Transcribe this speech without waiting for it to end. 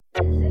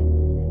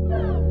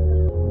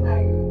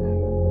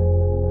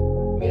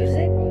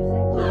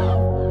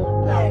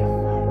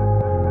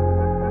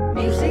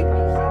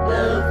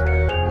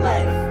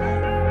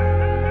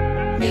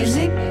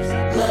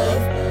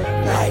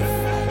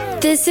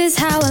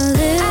I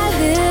live.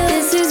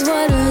 This is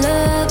what I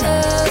love.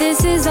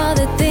 This is all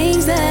the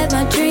things that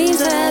my dreams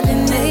have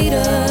been made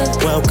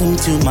of. Welcome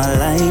to my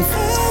life.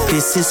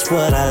 This is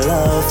what I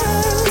love.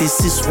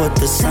 This is what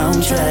the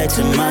soundtrack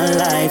to my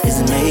life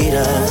is made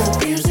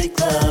of. Music,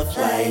 love,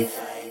 life.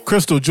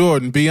 Crystal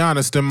Jordan, Be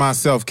Honest, and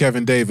myself,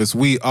 Kevin Davis.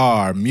 We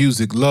are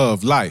Music,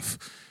 Love, Life.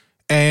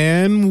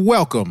 And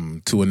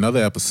welcome to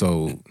another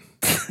episode.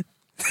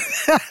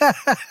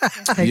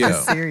 Take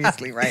this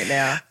seriously right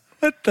now.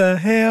 What the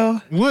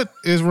hell? What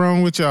is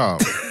wrong with y'all?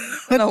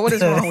 No, what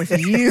is wrong with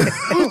you?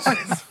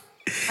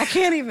 I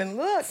can't even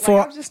look.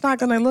 I'm just not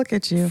going to look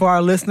at you. For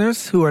our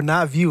listeners who are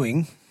not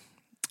viewing,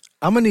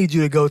 I'm going to need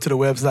you to go to the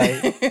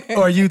website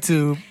or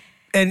YouTube.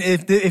 And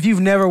if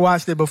you've never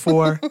watched it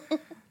before,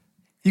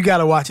 you got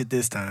to watch it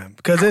this time.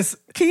 Because it's...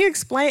 Can you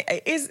explain?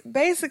 It's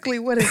basically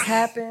what has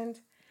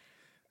happened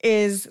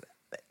is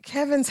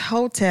Kevin's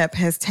Hotep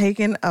has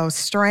taken a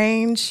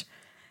strange,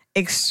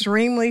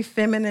 extremely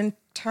feminine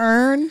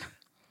turn.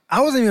 I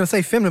wasn't even going to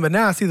say feminine, but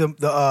now I see the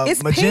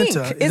it's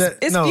magenta. Pink. It's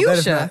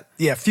fuchsia.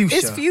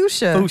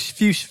 Fuchsia. It's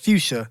fuchsia.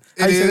 Fuchsia.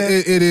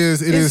 It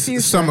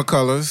is summer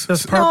colors.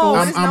 It's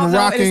purple. It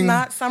is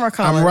not summer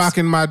colors. I'm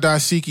rocking my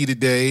dashiki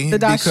today. The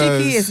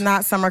dashiki is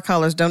not summer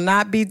colors. Do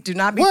not be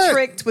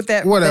tricked with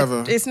that.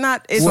 Whatever. It's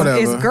not. It's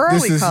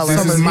girly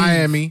colors. This is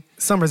Miami.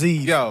 Summer's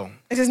Eve. Yo.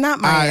 It is not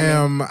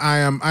Miami. I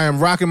am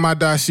rocking my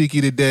dashiki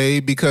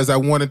today because I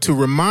wanted to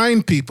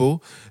remind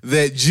people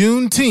that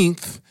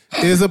Juneteenth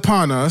is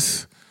upon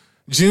us.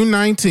 June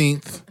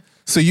 19th.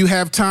 So you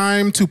have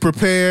time to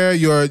prepare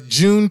your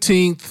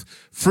Juneteenth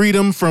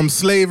freedom from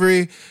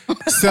slavery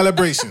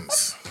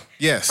celebrations.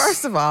 Yes.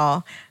 First of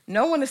all,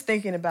 no one is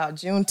thinking about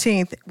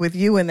Juneteenth with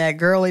you and that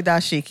girly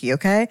dashiki,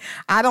 okay?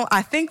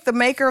 I think the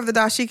maker of the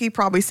dashiki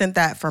probably sent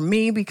that for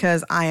me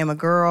because I am a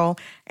girl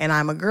and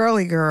I'm a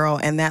girly girl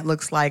and that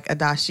looks like a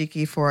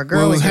dashiki for a girly girl.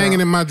 Well, it was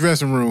hanging in my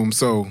dressing room,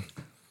 so...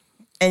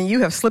 And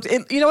you have slipped.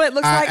 You know what it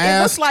looks like?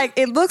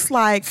 It looks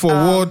like for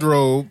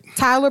wardrobe.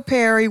 Tyler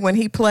Perry, when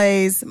he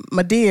plays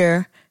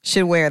Madea,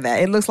 should wear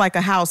that. It looks like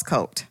a house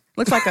coat.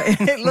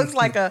 It looks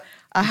like a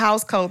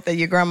house coat that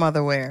your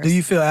grandmother wears. Do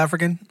you feel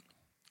African?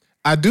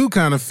 I do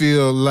kind of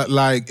feel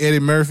like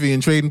Eddie Murphy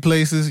in Trading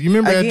Places. You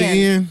remember at the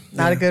end?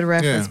 Not a good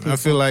reference. Yeah, people. I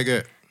feel like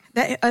it.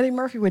 That Eddie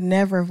Murphy would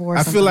never have worn.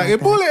 I feel like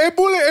that.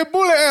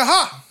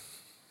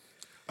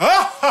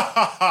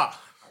 ha.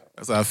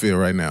 That's how I feel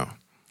right now.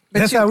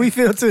 That's how we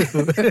feel too.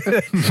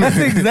 That's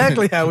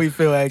exactly how we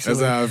feel. Actually,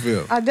 that's how I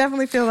feel. I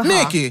definitely feel the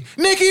Nikki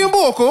and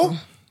Boko.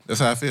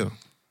 That's how I feel.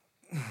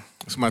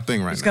 That's my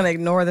thing right now. Just gonna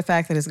ignore the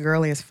fact that it's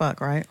girly as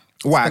fuck, right?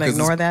 Why? Gonna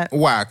ignore that.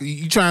 Why?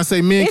 You trying to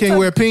say men can't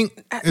wear pink?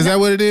 Is that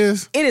what it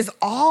is? It is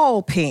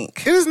all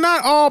pink. It is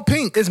not all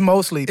pink. It's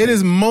mostly. Pink. It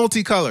is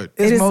multicolored.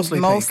 It is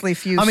mostly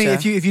fuchsia. I mean,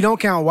 if you don't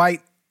count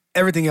white,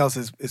 everything else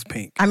is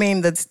pink. I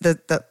mean,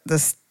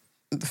 the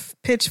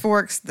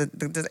pitchforks,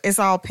 it's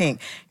all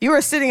pink. You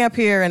are sitting up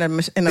here in a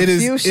fuchsia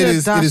dashiki.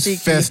 It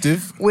is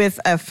festive with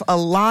a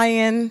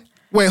lion.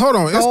 Wait, hold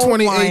on. It's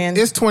lion.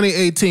 It's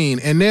 2018,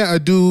 and there are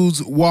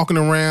dudes walking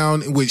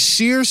around with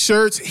sheer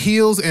shirts,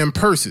 heels, and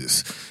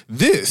purses.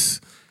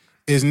 This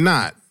is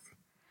not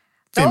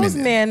feminine. Those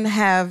men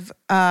have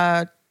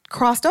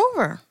crossed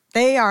over.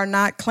 They are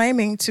not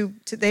claiming to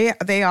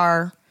they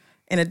are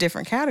in a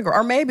different category,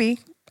 or maybe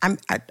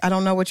I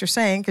don't know what you're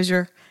saying because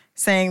you're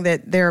saying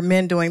that there are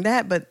men doing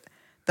that, but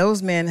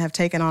those men have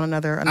taken on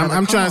another I'm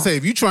call. trying to say,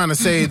 if you're trying to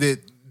say that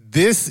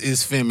this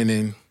is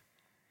feminine,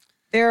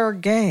 they're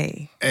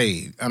gay.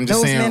 Hey, I'm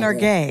just saying. Those men are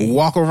gay.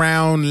 Walk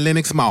around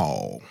Lenox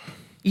Mall.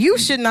 You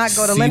should not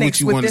go to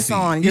Lenox with this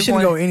on. You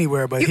shouldn't go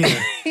anywhere but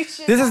here.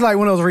 This is like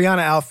one of those Rihanna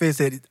outfits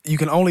that you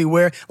can only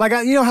wear. Like,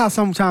 you know how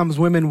sometimes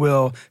women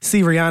will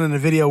see Rihanna in a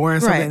video wearing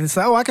something and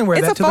say, oh, I can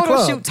wear that to the club. It's a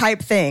photo shoot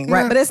type thing,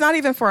 right? But it's not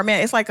even for a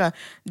man. It's like a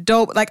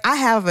dope, like I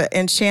have an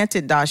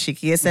enchanted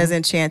dashiki. It says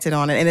enchanted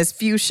on it, and it's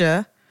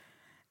fuchsia.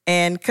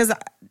 And because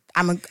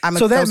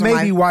so that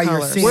may be why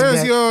you're seeing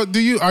Where's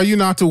that. Are you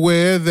not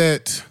aware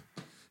that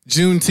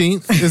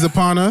Juneteenth is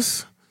upon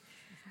us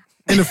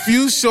in a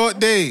few short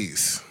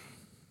days?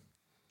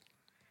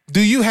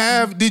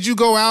 Did you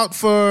go out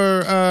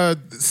for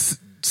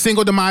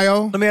Cinco de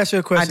Mayo? Let me ask you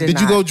a question.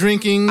 Did you go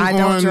drinking I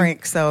don't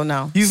drink, so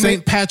no.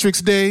 St.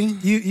 Patrick's Day?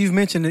 You've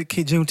mentioned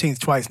Juneteenth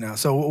twice now.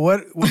 So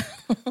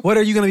what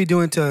are you going to be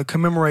doing to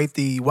commemorate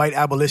the white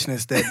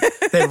abolitionists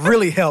that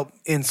really helped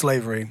end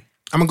slavery?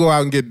 I'm going to go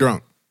out and get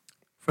drunk.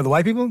 For the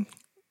white people?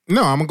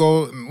 No, I'm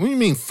going to go... What do you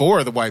mean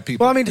for the white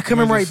people? Well, I mean to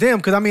commemorate them,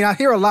 because I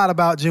hear a lot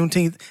about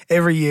Juneteenth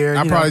every year.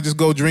 I'll probably just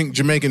go drink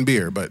Jamaican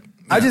beer, but...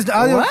 I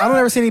don't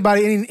ever see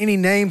any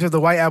names of the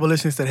white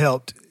abolitionists that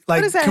helped. Like,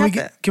 what does that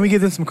can we give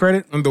them some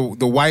credit?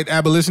 The white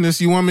abolitionists.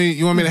 You want me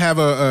to have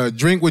a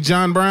drink with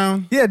John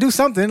Brown? Yeah, do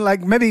something.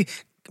 Like maybe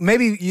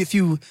if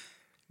you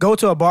go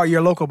to a bar,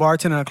 your local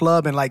bartender in a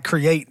club, and like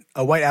create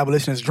a white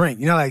abolitionist drink.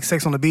 You know, like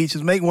Sex on the Beach.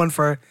 Just make one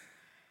for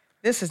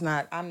This is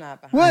not. I'm not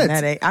behind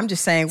What? that. I'm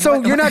just saying. So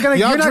what- you're not gonna.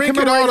 Y'all You're not drink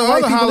at all commemorating the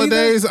white other people either?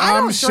 holidays. I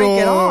I'm don't sure.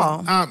 drink at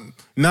all.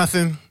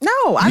 Nothing.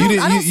 No, I don't. You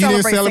didn't. You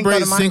didn't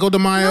celebrate Cinco de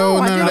Mayo.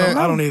 No, I None of don't. that.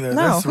 I don't either. No,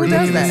 That's who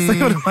does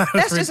ridiculous. that?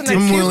 That's just an I'm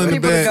excuse willing for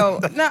to people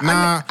to bet. go. No,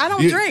 Nah, I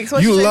don't you, drink. So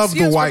it's you just an love the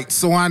excuse for- whites,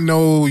 so I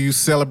know you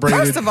celebrated.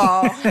 First of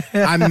all,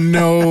 I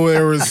know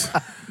there was.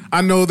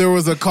 I know there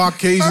was a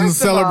Caucasian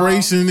First of all-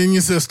 celebration in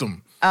your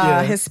system.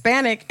 Yeah.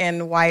 Hispanic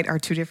and white are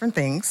two different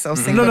things. So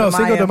Cinco No, de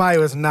Mayo. Cinco de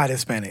Mayo is not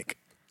Hispanic.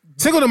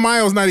 Cinco de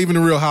Mayo is not even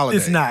a real holiday.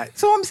 It's not.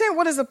 So I'm saying,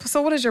 what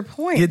is your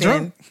point? Get then?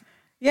 drunk.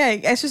 Yeah,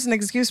 it's just an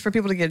excuse for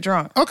people to get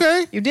drunk.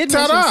 Okay. You did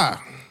Ta-da.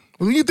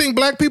 Well, you think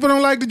black people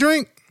don't like to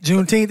drink?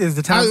 Juneteenth is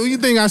the time. You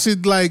think I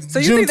should like So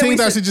you think that Juneteenth?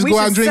 I should just go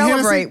out and drink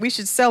celebrate? Hennessy? We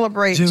should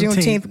celebrate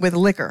Juneteenth. Juneteenth with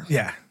liquor.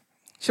 Yeah.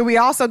 Should we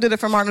also do it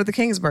for Martin Luther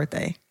King's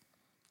birthday?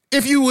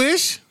 If you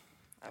wish.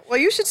 Well,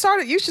 you should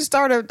start. You should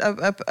start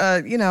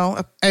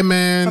a Hey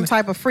man, some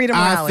type of freedom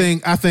rally.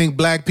 I think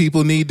black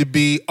people need to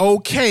be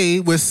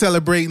okay with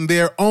celebrating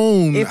their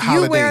own If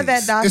holidays. you wear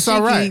that it's all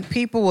dashiki, right.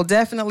 people will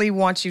definitely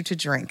want you to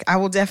drink. I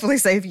will definitely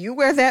say if you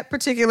wear that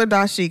particular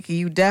dashiki,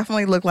 you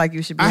definitely look like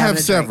you should be I having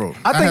have a drink. several.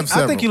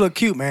 I think you look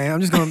cute, man. I'm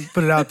just gonna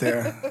put it out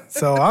there.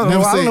 So I don't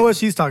Never know. I say don't know it. what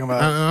she's talking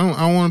about.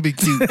 I want to be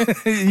cute.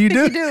 You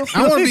do. You do.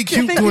 I want to be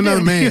cute to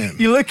another man.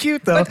 You look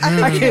cute though.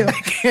 I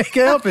can't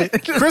help it.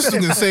 Crystal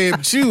can say it,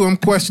 but you, I'm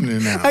questioning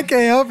now. I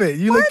can't help it.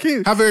 You look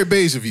cute. How very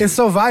beige of you. It's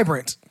so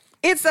vibrant.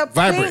 It's a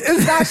Vibrant. pink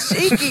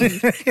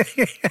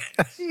dashiki.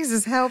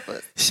 Jesus help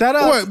us. Shout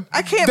out. What?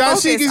 I can't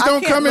focus. Dashikis I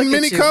don't can't come in look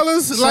at many you.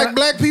 colors like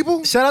black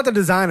people? Shout out the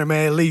designer,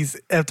 man. At least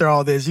after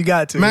all this, you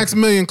got to.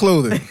 Maximilian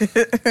Clothing.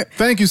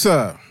 Thank you,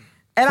 sir.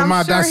 And For I'm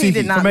my sure he dashiki.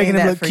 did not For making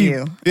make him that look for cute.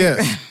 you.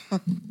 Yes.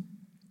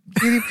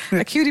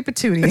 A cutie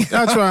patootie.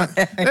 Y'all try.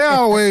 They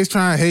always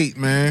try to hate,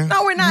 man.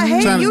 No, we're not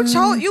hating. Trying You to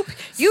chose. You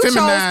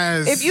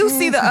feminize. chose. If you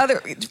see the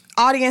other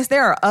audience,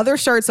 there are other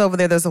shirts over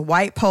there. There's a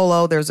white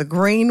polo. There's a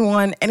green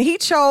one, and he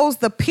chose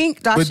the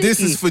pink dashiki. But this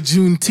is for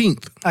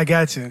Juneteenth. I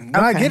got you. No,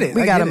 I Okay, get it.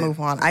 We I got to get it. move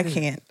on. I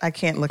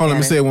can't look Hold on, at let me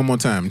it. say it one more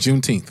time.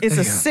 Juneteenth. It's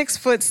a There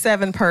you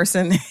 6'7"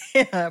 person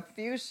in a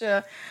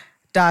fuchsia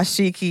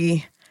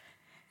dashiki.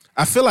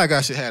 I feel like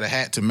I should have a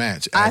hat to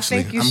match. Actually,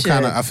 I think you I'm should.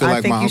 I feel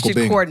like think my you Uncle should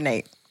Bing.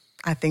 coordinate.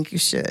 I think you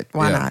should.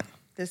 Why Yeah. not?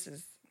 This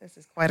is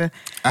quite a.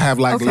 I have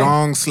like Okay.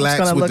 long I'm just slacks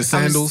gonna with look- the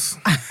sandals,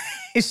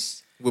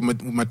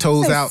 with my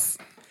toes out.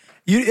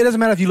 It doesn't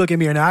matter if you look at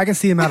me or not. I can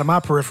see him out of my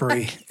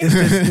periphery.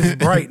 It's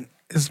bright.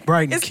 It's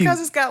bright and It's cute.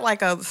 because it's got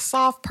like a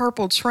soft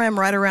purple trim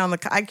right around the.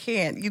 I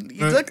can't. You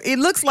look. It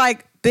looks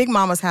like Big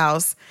Mama's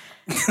house.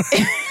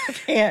 I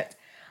can't.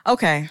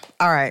 Okay.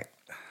 All right.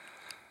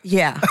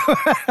 Yeah.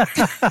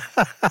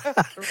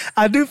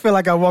 I do feel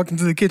like I walked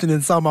into the kitchen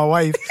and saw my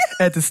wife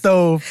at the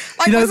stove.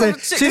 Like you know with what I'm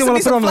some- saying? this would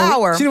be some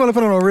flour. She didn't want to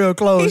put on a real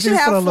clothes. He She should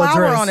just put have on a little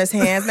flour dress. on his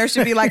hands. There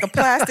should be like a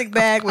plastic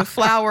bag with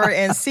flour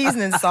and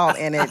seasoning salt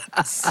in it.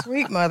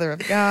 Sweet mother of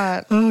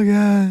God. Oh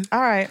God,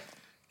 All right.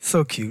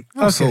 so cute.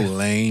 I'm so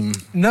lame.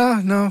 No.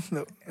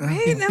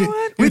 Hey, you know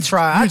what? We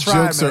tried. I Your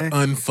tried, jokes man.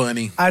 are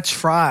unfunny. I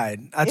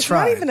tried. It's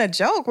not even a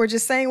joke. We're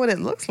just saying what it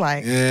looks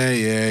like.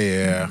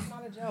 Yeah. It's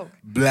not a joke.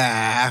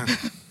 Blah.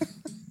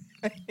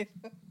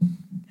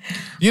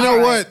 You know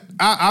what?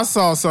 I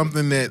saw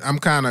something that I'm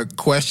kind of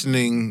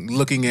questioning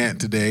looking at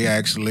today.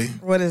 Actually,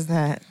 What is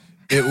that?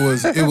 it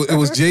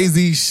was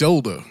Jay-Z's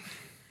shoulder.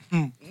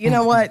 You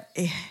know what?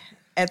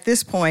 At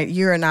this point,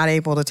 you're not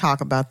able to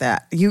talk about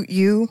that.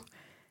 You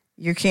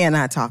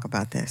cannot talk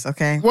about this,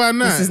 okay? Why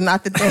not? This is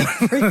not the day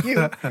for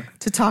you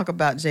to talk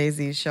about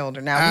Jay-Z's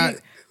shoulder. Now,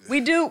 we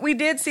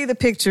did see the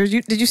pictures.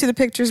 Did you see the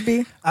pictures,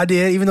 B? I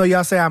did. Even though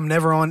y'all say I'm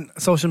never on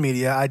social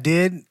media, I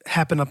did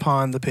happen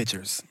upon the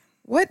pictures.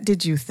 What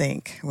did you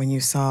think when you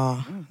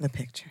saw the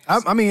pictures?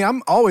 I mean,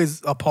 I'm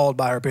always appalled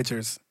by her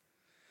pictures.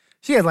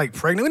 She has like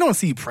pregnant. We don't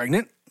see you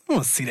pregnant. We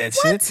don't see that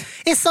shit.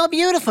 It's so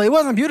beautiful. It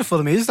wasn't beautiful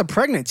to me. It's just a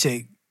pregnant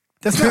chick.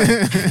 That's not.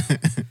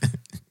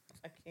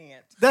 I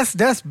can't.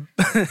 That's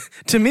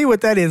to me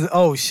what that is.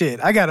 Oh shit!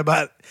 I got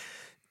about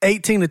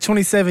 18 to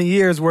 27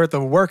 years worth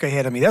of work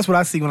ahead of me. That's what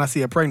I see when I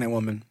see a pregnant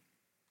woman.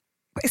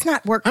 It's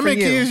not work How for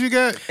many you. kids you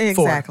got?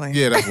 Exactly.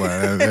 Yeah, that's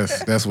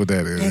why. That's what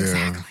that is.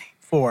 Exactly.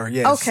 4,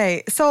 yes.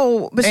 Okay,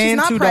 so but she's And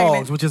not 2 pregnant.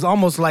 dogs, which is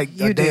almost like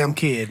You a do. damn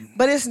kid.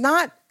 But it's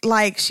not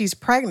like she's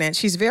pregnant.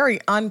 She's very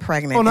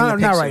unpregnant. Oh, in not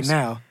the right pictures.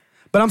 now.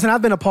 But I'm saying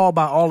I've been appalled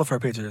by all of her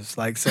pictures.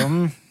 Like,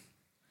 so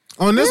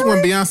On this one,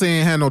 Beyonce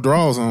ain't had no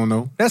drawers on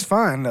though. that's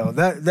fine though.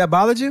 That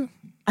bothered you?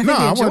 I No, think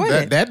they I enjoyed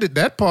wasn't. it.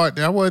 That part,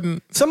 I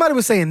wasn't. Somebody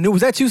was saying nude.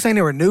 Was that you saying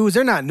they were nudes?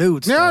 They're not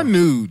nudes. They are though.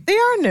 nude. They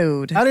are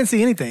nude. I didn't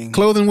see anything.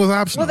 Clothing was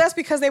optional. Well, that's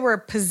because they were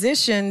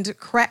positioned,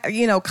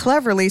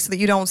 cleverly so that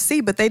you don't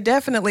see. But they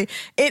definitely,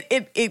 it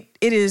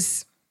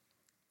is.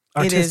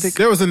 Artistic.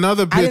 There was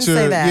another I didn't picture.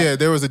 say that. Yeah,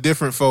 there was a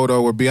different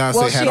photo where Beyonce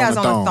Well, had she has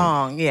on on a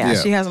thong. Yeah,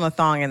 she has on a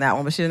thong in that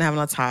one, but she didn't have it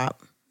on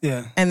top.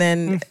 Yeah. And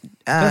then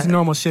That's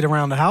normal shit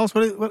around the house.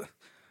 What?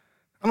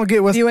 I'm gonna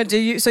get what's. you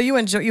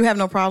enjoy. You have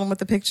no problem with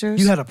the pictures.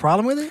 You had a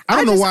problem with it? I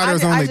don't know just- why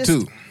there's I only just-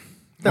 two.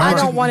 I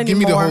don't want any Give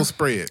me the more. whole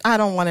spread. I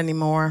don't want any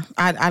more.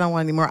 I don't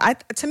want any more.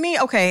 To me,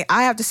 okay,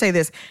 I have to say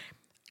this.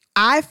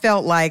 I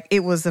felt like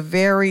it was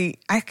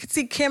I could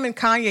see Kim and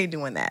Kanye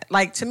doing that.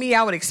 Like, to me,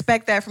 I would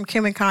expect that from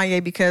Kim and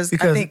Kanye because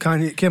I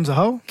think Kim's a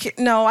hoe?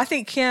 No, I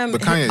think Kim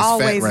But Kanye's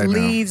always fat right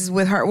leads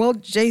with her. Well,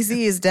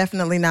 Jay-Z is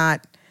definitely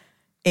not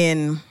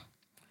in,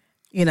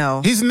 He's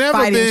never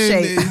fighting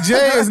been. shape.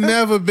 Jay has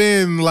never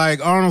been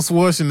like Arnold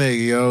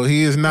Schwarzenegger, yo.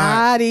 He is not.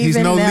 Not even he's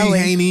no Nelly. Lee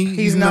Haney.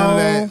 He's none of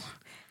that.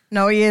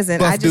 No, he isn't.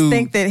 Buff I just dude.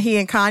 think that he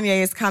and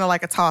Kanye is kind of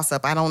like a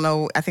toss-up. I don't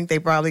know. I think they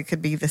probably could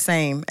be the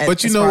same.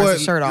 But you as know far what? As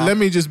the shirt off. Let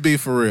me just be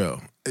for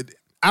real.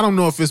 I don't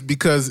know if it's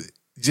because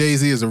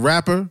Jay-Z is a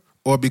rapper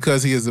or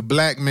because he is a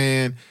black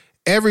man.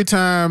 Every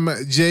time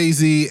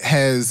Jay-Z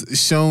has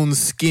shown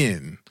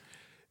skin,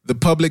 the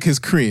public has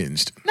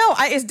cringed. No,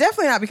 it's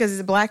definitely not because he's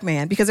a black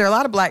man. Because there are a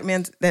lot of black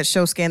men that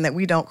show skin that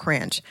we don't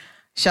cringe.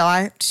 Shall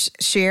I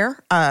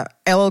share?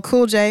 LL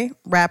Cool J,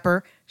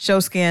 rapper, show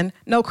skin,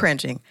 no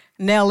cringing.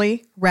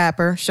 Nelly,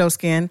 rapper, show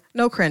skin,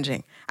 no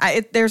cringing.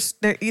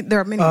 There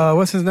are many.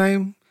 What's his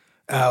name?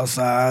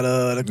 Outside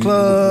of the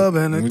club,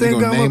 and I you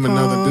think gonna I'm name a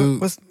another punk.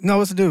 dude?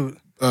 What's the dude?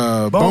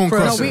 Bone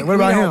Crusher. No, What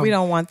about him? We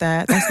don't want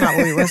that. That's not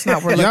what we're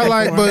looking Y'all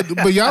like, for.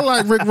 but y'all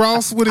like Rick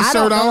Ross with his I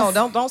shirt don't, off.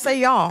 no, don't say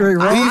y'all. Rick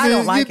Ross? I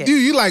don't like it.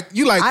 You like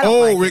I don't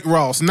old like it. Rick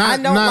Ross, not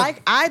I don't not. like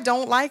it. I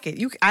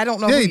don't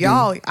know Yeah, who you do.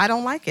 y'all. I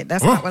don't like it.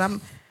 That's not what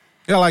I'm.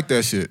 Y'all like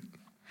that shit.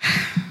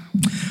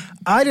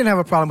 I didn't have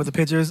a problem with the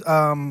pictures.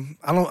 I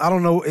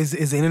don't know. Is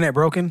the internet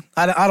broken?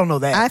 I don't know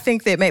that. I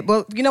think that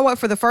well, you know what?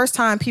 For the first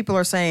time, people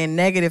are saying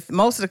negative.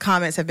 Most of the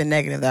comments have been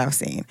negative that I've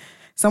seen.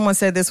 Someone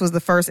said this was the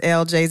first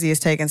L Jay-Z has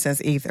taken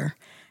since Ether.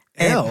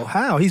 Hell,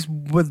 how? He's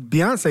with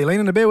Beyonce, laying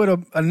in the bed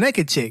with a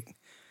naked chick.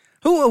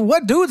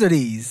 What dudes are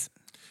these?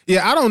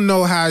 Yeah, I don't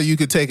know how you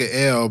could take an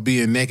L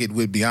being naked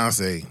with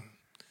Beyonce,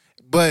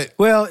 but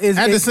Well, at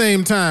the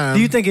same time,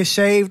 do you think it's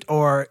shaved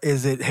or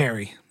is it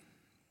hairy?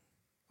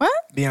 What?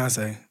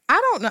 Beyonce. I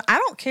don't know. I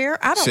don't care.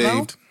 I don't know.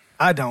 shaved?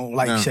 I don't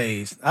like No.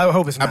 shaves. I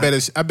hope it's I not. bet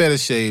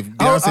it's shaved.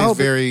 I hope Beyonce's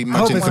very I much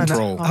hope in it's not-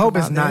 control. I hope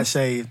it's About not this.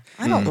 shaved.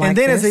 I don't like And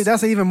then this.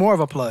 that's even more of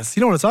a plus.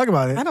 You don't want to talk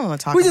about it. I don't wanna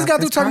talk We just about got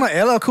through this talking part.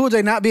 about LL Cool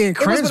J not being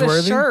It was with a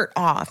cringeworthy. shirt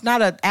off,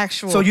 not an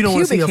actual. So you don't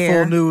want to see a pubic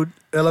hair. full nude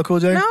LL Cool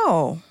J?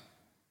 No.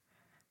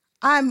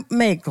 I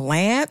may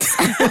glance.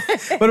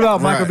 What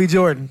about Michael Right. B.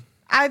 Jordan?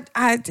 I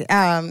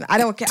don't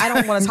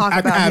want to talk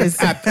about his.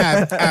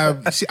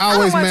 she I don't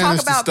always want to talk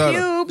managed to about stutter.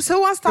 pubes.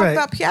 Who wants to talk Right.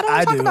 about pubes? I don't want I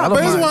to talk do. about I But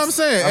don't here's mind. what I'm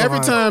saying. I don't Every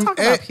mind. time, Talk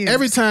about pubes.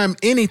 every time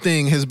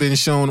anything has been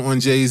shown on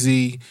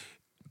Jay-Z,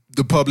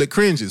 the public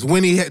cringes.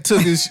 When he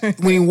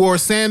when he wore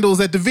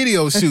sandals at the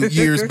video shoot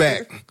years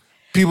back,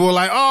 people were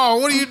like, "Oh,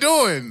 what are you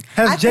doing?"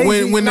 Has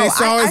Jay-Z... When they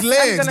saw his I'm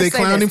legs, gonna they say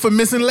clowned this. him for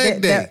missing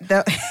leg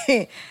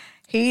day.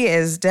 He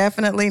is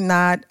definitely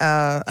not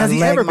a Has he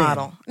leg ever been?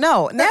 model.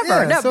 No, never.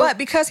 Yeah, no, so- but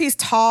because he's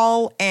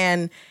tall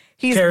and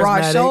he's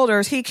broad Charismatic.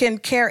 shoulders, he can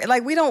carry.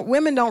 Like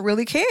women don't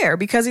really care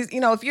because he's.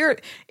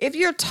 If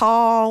you're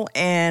tall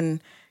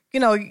and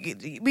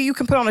you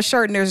can put on a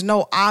shirt and there's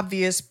no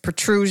obvious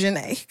protrusion,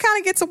 he kind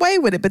of gets away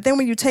with it. But then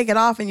when you take it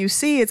off and you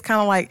see, it's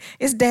kind of like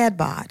it's dad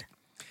bod.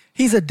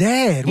 He's a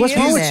dad. What's He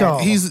wrong is with dad. y'all?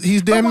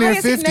 He's damn But why near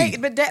is he 50.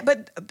 naked?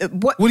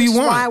 What What do you which is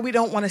want? Why we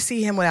don't want to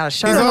see him without a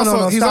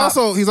shirt?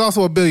 He's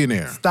also a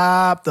billionaire.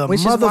 Stop the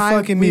Which is why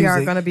motherfucking we music.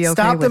 are gonna be okay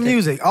Stop the with it.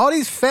 music. All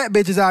these fat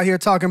bitches out here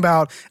talking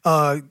about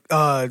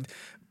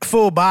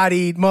full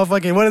bodied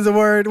motherfucking what is the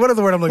word? What is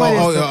the word I'm looking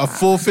for? A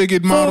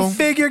full-figured Full model.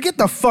 figure, get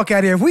the fuck out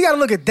of here. If we gotta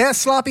look at that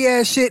sloppy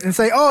ass shit and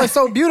say, oh, it's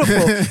so beautiful.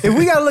 If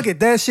we gotta look at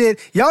that shit,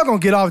 y'all gonna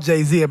get off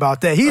Jay-Z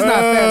about that. He's not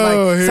fat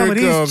Oh, like here some it of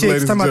these comes, chicks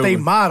ladies talking and about they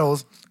gentlemen.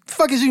 models. The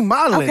fuck is you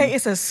modeling? Okay,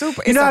 it's a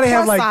super. You know it's how a they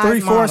have like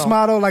plus-size 3/4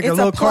 model, like It's a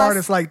little card plus-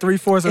 that's like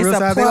 3/4 of it's real a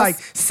size. They plus- like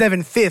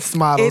 7/5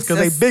 models It's because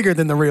a they s- bigger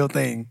than the real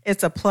thing.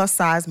 It's a plus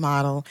size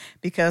model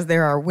because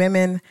there are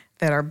women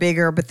that are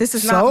bigger, but this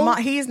is So? not.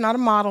 He is not a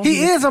model.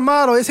 He is a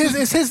model. It's his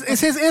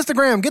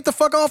Instagram. Get the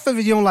fuck off of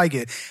it if you don't like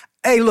it.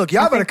 Hey, look,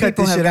 y'all I better think cut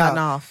people this have shit out. gotten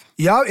off.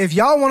 Y'all, if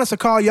y'all want us to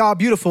call y'all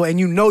beautiful and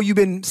you know you've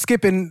been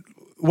skipping,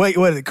 what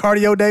is it,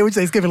 cardio day? We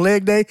say skipping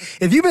leg day.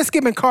 If you've been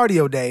skipping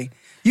cardio day,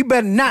 you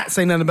better not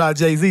say nothing about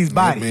Jay-Z's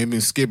body.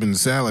 Maybe skipping the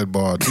salad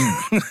bar too.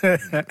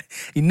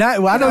 You're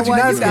not. Well, I know You you're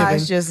not you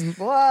guys skipping. just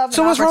love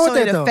So an what's wrong with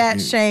opportunity that, to though?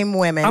 fat shame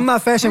women. I'm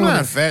not fat shaming I'm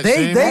not women. fat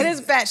shaming. That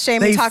is fat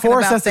shaming. They talking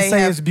force about us to they say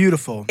have- it's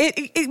beautiful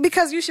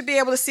because you should be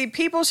able to see.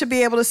 People should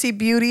be able to see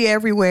beauty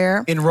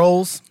everywhere. in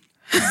roles.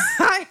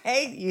 I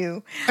hate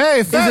you.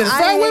 Hey, fat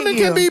I hate women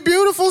you. can be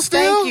beautiful still.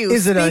 Thank you.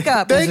 Is it a- Speak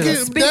up. They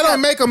Speak that up.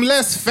 don't make them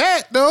less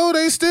fat though.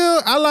 They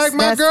still. I like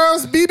my That's-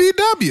 girls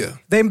BBW.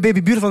 They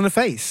be beautiful in the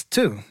face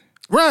too.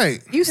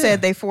 Right. You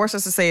said they force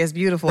us to say it's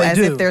beautiful, They as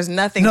do. if there's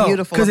nothing no,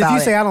 beautiful because about if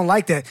you say it. I don't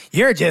like that,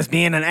 you're just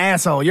being an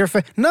asshole. You're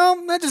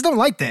no, I just don't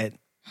like that.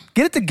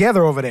 Get it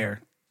together over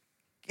there.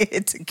 Get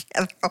it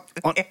together.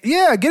 over there.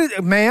 Yeah, get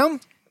it, ma'am.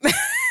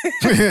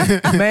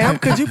 Ma'am,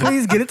 could you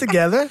please get it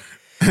together?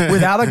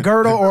 without a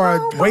girdle or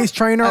a waist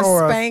trainer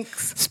or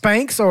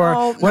Spanx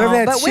or whatever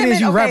that shit is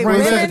you wrap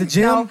around at the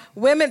gym. No,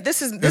 women,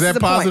 this is that the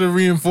positive point.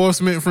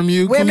 reinforcement from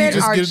you? Women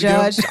just are get it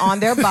together? judged on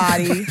their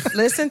body.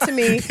 Listen to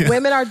me.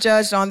 Women are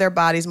judged on their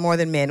bodies more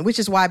than men, which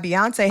is why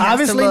Beyonce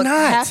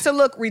has to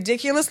look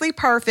ridiculously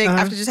perfect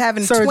after just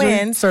having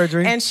twins.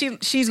 And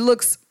she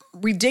looks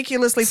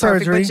ridiculously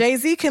perfect. But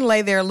Jay-Z can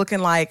lay there looking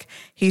like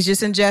he's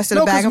just ingested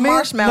a bag of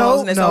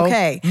marshmallows and it's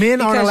okay.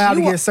 Men aren't allowed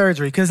to get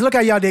surgery. Because look how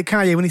y'all did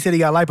Kanye when he said he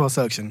got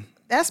liposuction.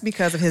 That's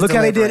because of his Look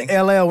delivery. how they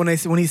did LL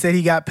when he said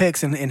he got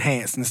pecs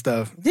enhanced and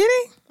stuff. Did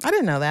he? I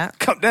didn't know that.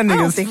 That nigga, I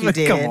don't think he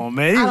did. Come on,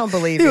 man. I don't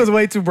believe he it. was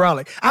way too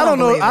brolic. I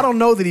don't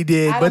know that he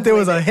did, but there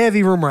was a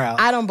heavy rumor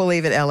out. I don't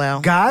believe it, LL.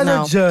 Guys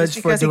are judged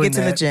just for doing that. because he gets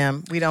in the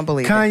gym, we don't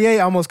believe it.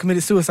 Kanye almost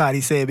committed suicide,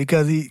 he said,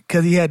 because he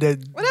had to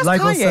Well, that's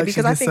liposuction Kanye,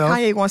 because I think himself.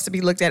 Kanye wants to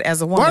be looked at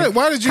as a woman.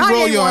 Why did you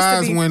roll your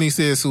eyes when he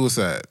said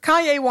suicide?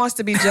 Kanye wants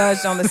to be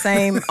judged on the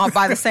same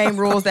by the same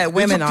rules that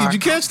women are. Did you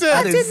catch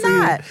that? I did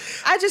not.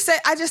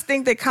 I just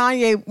think that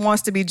Kanye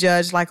wants to be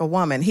judged like a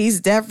woman. He's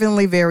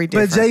definitely very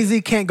different. But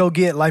Jay-Z can't go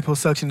get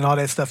liposuction and all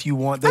that stuff you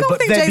want. I don't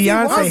think Jay-Z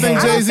wants. I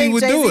think Jay-Z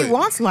would do it.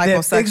 Wants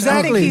liposuction.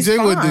 Exactly. I think he's Jay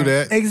would fine. do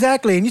that.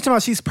 Exactly. And you talking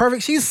about she's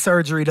perfect. She's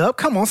surgeried up.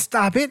 Come on,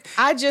 stop it.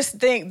 I just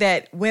think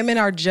that women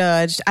are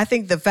judged. I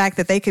think the fact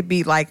that they could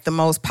be like the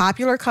most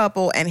popular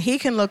couple and he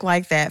can look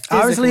like that physically.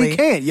 Obviously he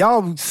can't.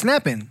 Y'all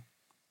snapping.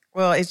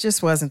 Well, it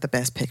just wasn't the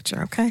best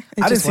picture, okay?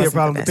 I didn't see a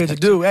problem with the picture.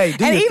 Dude, hey,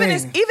 do and your even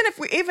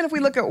thing. even if we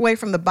look away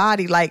from the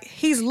body, like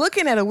he's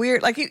looking at a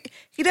weird, like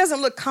he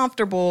doesn't look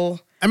comfortable.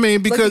 I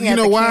mean, because looking you at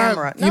know the why?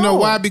 camera. You know No.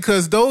 why?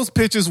 Because those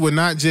pictures were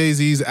not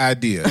Jay-Z's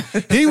idea.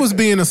 He was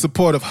being a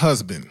supportive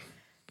husband.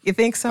 You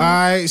think so? All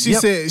right. She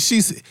said,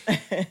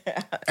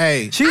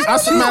 hey,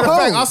 matter of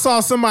fact, I saw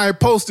somebody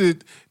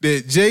posted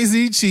that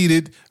Jay-Z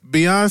cheated.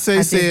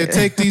 Beyonce said,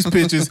 take these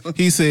pictures.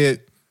 He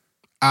said,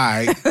 all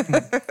right.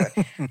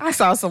 I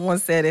saw someone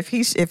said if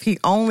he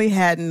only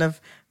hadn't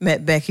have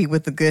met Becky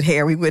with the good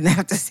hair, we wouldn't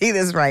have to see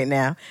this right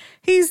now.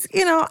 He's,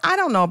 I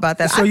don't know about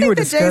that. So you were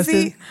disgusted?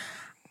 Jay-Z,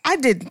 I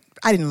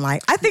didn't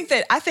like. I think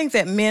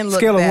that men look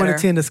Scale of better. 1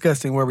 to 10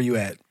 disgusting, where were you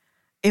at?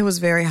 It was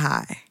very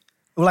high.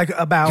 Like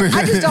about.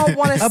 I just don't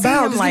want to see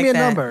About, him just like give me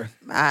a that. number.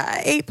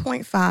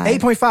 8.5.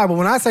 8.5. But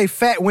when I say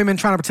fat women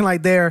trying to pretend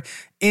like they're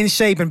in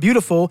shape and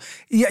beautiful,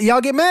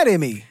 y'all get mad at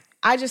me.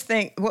 I just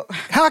think.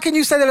 How can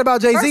you say that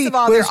about Jay-Z First of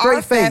all, with there a straight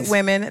are face? fat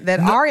women that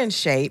are in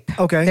shape.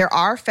 Okay. There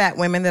are fat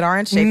women that are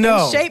in shape.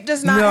 No. And shape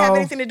does not have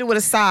anything to do with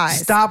a size.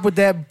 Stop with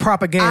that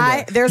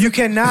propaganda. You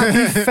cannot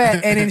be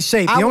fat and in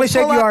shape. The only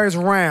shape you are is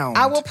round.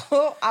 I will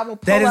pull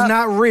That is up.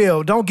 not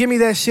real. Don't give me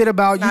that shit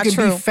about you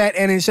can be fat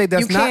and in shape.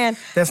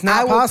 That's not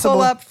I will possible.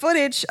 pull up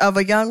footage of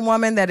a young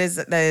woman that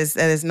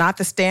is not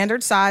the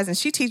standard size, and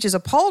she teaches a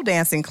pole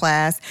dancing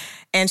class,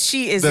 and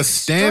she is the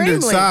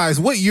standard size.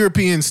 What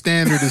European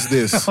standard is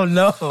this? Oh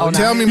no!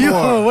 Tell me You more.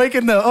 are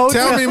waking up. Oh,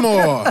 Tell me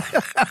more.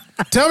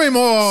 Tell me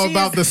more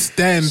about the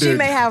standard. She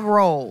may have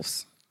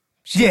rolls.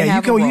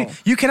 Yeah,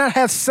 you cannot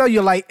have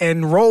cellulite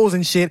and rolls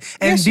and shit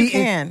and yes, be you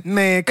can.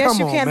 Man, come on, yes,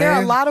 you can. man. There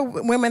are a lot of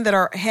women that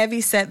are heavy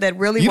set that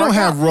really You don't work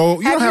have out.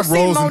 roll. You don't have you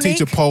seen rolls and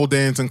teach a Monique? pole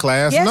dancing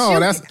class. Yes, no,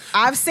 that's.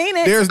 I've seen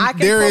it.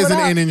 There isn't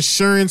an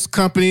insurance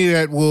company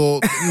that will.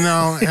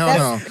 No, hell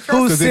no.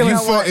 Who's Because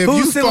if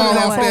you fall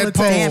off that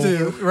pole, Damn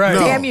you! Right? No.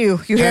 Damn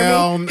you! You hear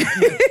Hell me?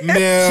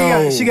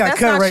 no. She got That's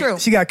cut not rate. true.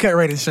 She got cut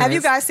rate insurance. Have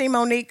you guys seen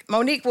Monique?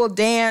 Monique will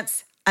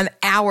dance an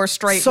hour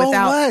straight So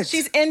without. what?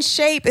 She's in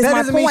shape. Is That my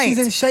doesn't point. mean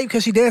she's in shape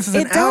because she dances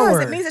an It does.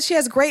 hour. It means that she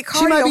has great cardio.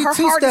 She might be her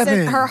heart is in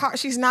two-stepping. her heart.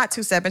 She's not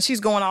two-stepping.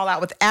 She's going all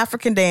out with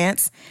African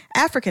dance.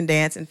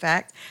 In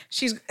fact,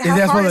 she's. Her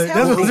That's heart is what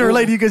healthy. it's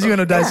related because you're in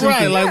a dashiki.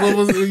 Right, like what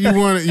was you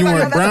want? You No,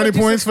 want that's brownie what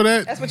you points should- for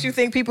that? That's what you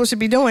think people should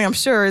be doing. I'm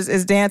sure is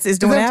doing that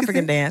what you African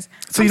think? dance.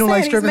 So you don't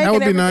like stripping? That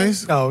would be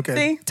nice. Oh, okay.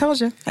 See, told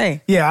you.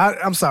 Hey. Yeah,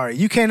 I'm sorry.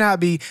 You cannot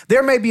be.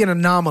 There may be an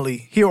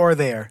anomaly here or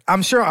there.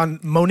 I'm sure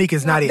Monique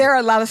is not it. There are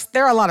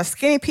a lot of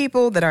skinny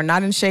people that are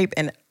not in shape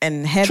and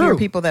heavier True.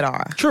 people that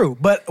are. True,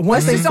 but one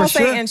Let's thing just for don't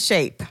sure. say in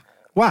shape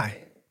Why?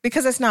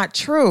 because it's not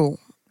true.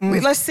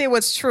 Let's see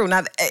what's true.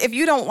 Now, if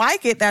you don't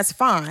like it, that's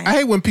fine. I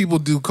hate when people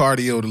do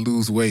cardio to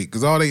lose weight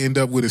because all they end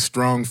up with is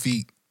strong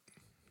feet.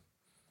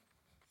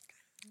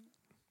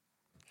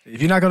 If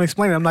you're not going to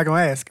explain it, I'm not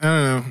going to ask. I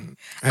don't know.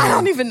 I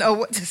don't even know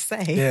what to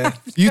say. Yeah.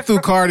 You threw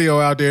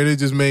cardio out there and it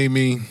just made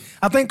me.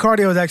 I think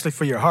cardio is actually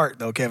for your heart,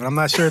 though, Kevin. I'm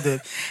not sure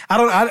that.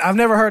 I've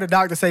never heard a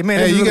doctor say, "Man,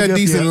 Hey, this is you really got good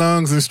for decent you."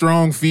 lungs and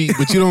strong feet,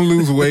 but you don't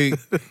lose weight.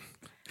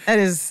 That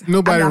is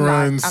Nobody I'm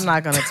runs. I'm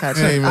not going to touch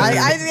Hey, it. man.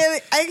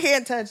 I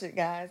can't touch it,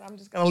 guys. I'm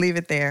just going to leave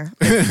it there.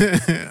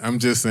 I'm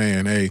just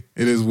saying, hey,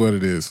 it is what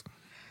it is.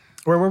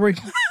 Where were we?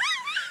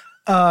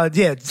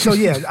 Yeah. So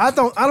yeah, I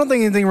don't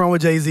think anything wrong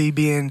with Jay-Z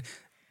being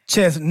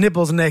chest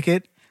nipples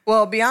naked.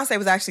 Well, Beyonce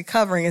was actually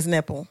covering his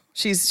nipple.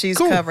 She's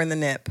Cool. covering the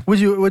nip. Would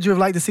you have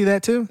liked to see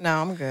that too?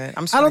 No, I'm good.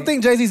 I'm I straight. don't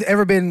think Jay-Z's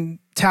ever been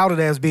touted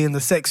as being the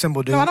sex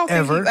symbol dude. No, I don't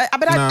ever. think he.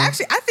 But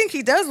I think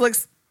he does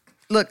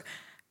look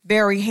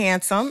very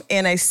handsome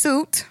in a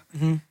suit.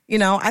 You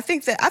know, I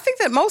think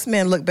that most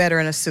men look better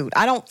in a suit.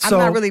 I'm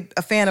not really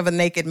a fan of a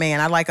naked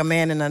man. I like a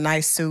man in a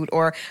nice suit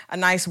or a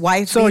nice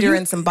wife beater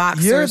and some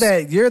boxers.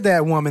 You're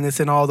that woman that's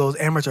in all those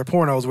amateur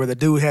pornos where the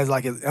dude has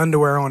like his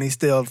underwear on.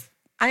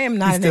 I am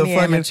not in any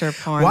amateur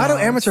porno. Why do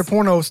amateur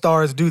porno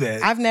stars do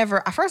that? I've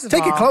never. First of all,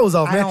 take your clothes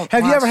off, man.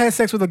 Have you ever had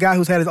sex with a guy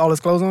who's had all his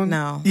clothes on?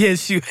 No.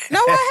 Yes, you. No,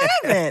 I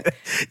haven't.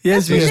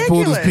 Yes, you just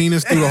pulled his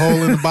penis through the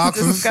hole in the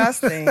boxes.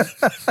 Disgusting.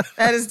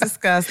 That is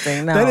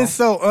disgusting. No, that is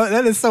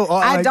so.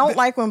 I don't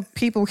like when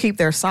people keep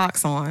their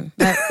socks on.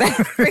 That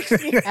freaks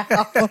me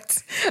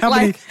out.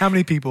 How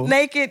many people you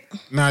naked?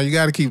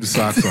 got to keep the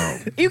socks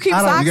on. You keep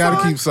socks on. You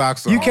got to keep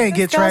socks on. You can't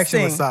get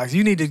traction with socks.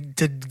 You need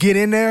to get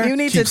in there. You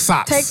need keep to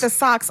socks. take the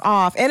socks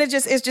off, and it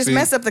just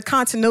mess up the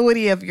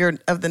continuity of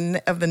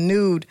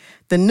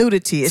the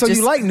nudity. So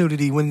you like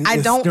nudity when I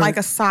don't like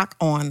a sock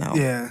on though.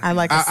 Yeah, I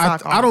like a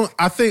sock on.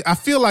 I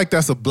feel like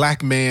that's a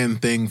black man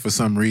thing for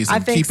some reason. I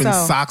think keeping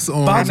so. socks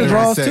on. Boxer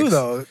draws too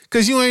though.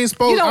 Because you ain't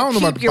supposed. You I don't know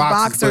keep about the your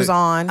boxers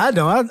on. I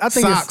don't. I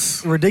think socks.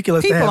 it's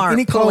ridiculous People to have aren't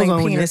any clothes pulling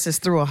on. penises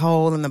through a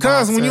hole in the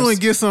boxers. Because when you want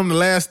to get something, the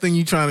last thing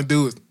you trying to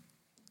do is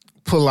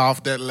pull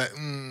off that.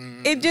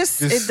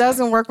 It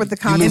doesn't work with the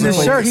In continuity.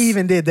 the shirt, he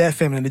even did that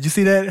feminine. Did you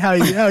see that? How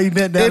he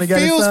bent down It and got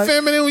his feels sock?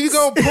 feminine when you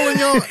go pulling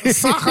your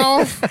sock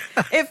off.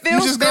 It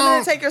feels just feminine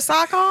go- to take your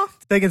sock off.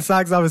 Taking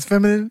socks off is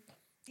feminine.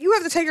 You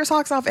have to take your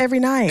socks off every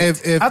night.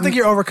 If I think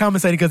you're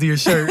overcompensating because of your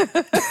shirt.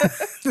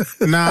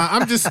 Nah,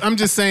 I'm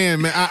just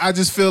saying, man. I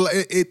just feel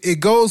it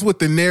goes with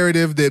the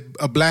narrative that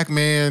a black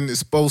man is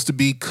supposed to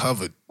be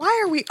covered,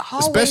 Why are we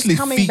always Especially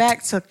coming feet.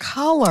 back to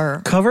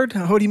color? Covered?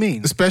 What do you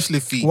mean? especially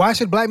feet. Why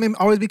should black men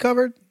always be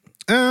covered?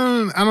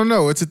 I don't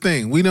know. It's a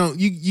thing. We don't.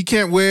 You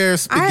can't wear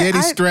spaghetti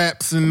I-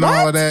 straps and What?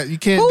 all of that. You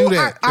can't Who do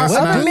that. Are That's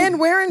other not- men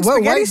wearing What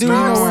spaghetti white dude you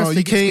straps? know wearing No,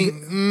 you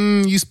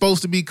can't. You're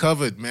supposed to be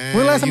covered, man.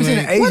 When the last time you seen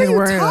an ain't- What are Asian you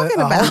wearing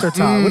talking a about? halter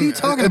top? What are you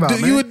talking about,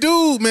 man? You a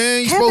dude, man.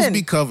 You're supposed to Kevin.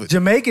 be covered.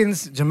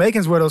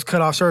 Jamaicans wear those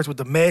cut off shirts with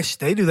the mesh.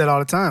 They do that all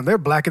the time. They're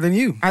blacker than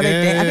you. Are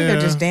they? I think they're Yeah.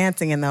 just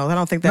dancing in those. I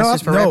don't think that's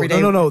just for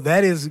everyday. No.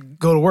 That is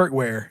go to work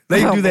wear.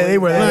 They Oh, do that. They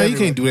wear that. No, you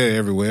everywhere. can't do that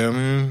everywhere,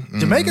 man.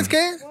 Jamaicans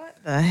can. What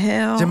the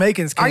hell?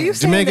 Jamaicans can. Are you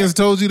saying Jamaicans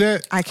that? told you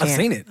that? I can't.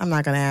 seen it. I'm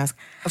not going to ask.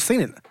 I've seen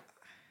it.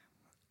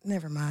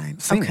 Never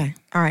mind. Seen Okay. it.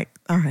 All right.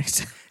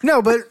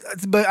 No, but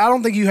I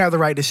don't think you have the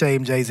right to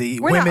shame Jay-Z.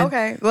 We're Women, not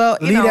okay. Well,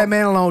 you leave know, that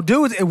man alone.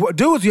 Dudes,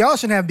 y'all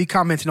shouldn't have to be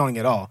commenting on it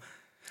at all.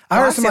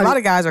 I see a lot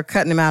of guys are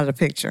cutting him out of the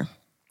picture,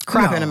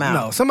 cropping him out.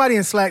 No, somebody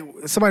in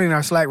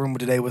our Slack room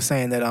today was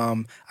saying that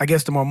I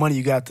guess the more money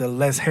you got, the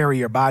less hairy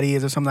your body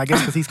is or something. I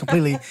guess because he's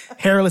completely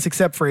hairless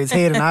except for his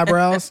head and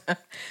eyebrows.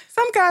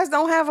 Some guys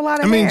don't have a lot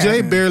of I mean,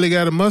 hair. Jay barely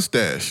got a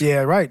mustache. Yeah,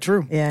 right.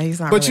 True. Yeah, he's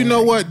not. But really you know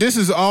hairy. what? This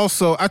is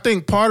also, I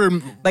think, part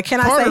of. But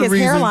can part I of say the his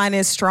reason- hairline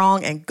is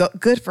strong and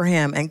good for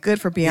him and good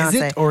for Beyonce? Is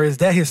it, or is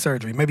that his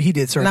surgery? Maybe he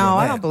did surgery. No, on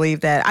I that. don't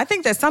believe that. I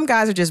think that some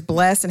guys are just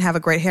blessed and have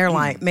a great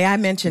hairline. May I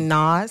mention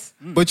Nas?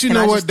 But you Can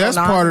I know what? just throw That's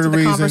Nas part of the into the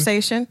reason.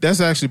 conversation?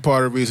 That's actually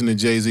part of the reason that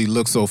Jay-Z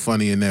looks so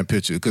funny in that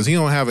picture because he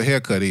don't have a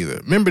haircut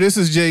either. Remember, this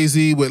is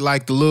Jay-Z with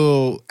like the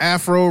little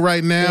afro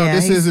right now. Yeah,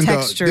 this he's isn't.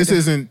 textured. This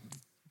isn't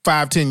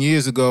 5-10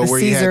 years ago where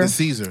he had the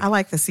Caesar. I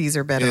like the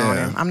Caesar better on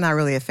Yeah. him. I'm not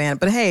really a fan.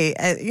 But hey,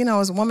 as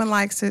a woman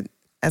likes it,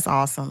 that's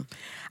awesome.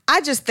 I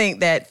just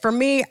think that for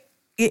me,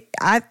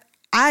 I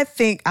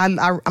think I'm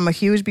a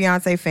huge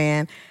Beyonce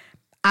fan.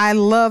 I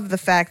love the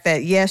fact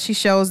that, yes, she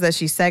shows that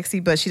she's sexy,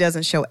 but she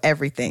doesn't show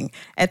everything.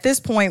 At this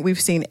point,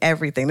 we've seen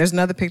everything. There's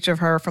another picture of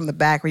her from the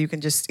back where you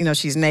can just,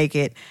 she's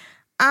naked.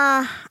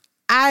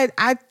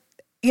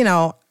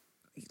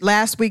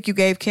 Last week you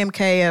gave Kim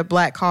K a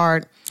black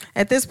card.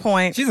 At this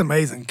point, She's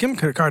amazing. Kim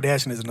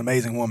Kardashian is an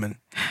amazing woman.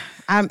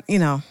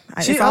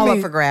 it's all up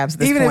for grabs at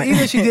this point.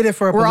 Even if she did it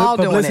for a We're all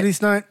doing publicity it.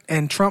 stunt,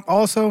 and Trump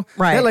also,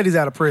 Right. that lady's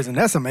out of prison.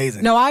 That's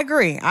amazing. No, I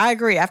agree.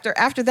 After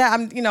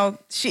that,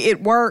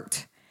 it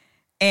worked,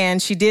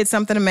 and she did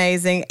something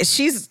amazing.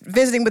 She's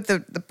visiting with the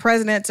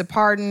president to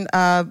pardon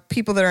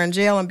people that are in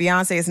jail, and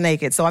Beyonce is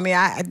naked. So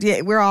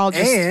we're all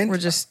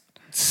just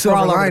we're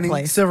all over the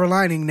place. Silver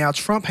lining. Now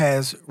Trump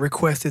has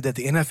requested that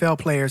the NFL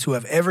players who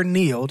have ever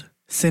kneeled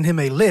send him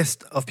a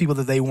list of people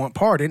that they want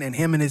pardoned, and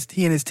he and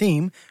his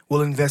team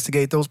will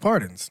investigate those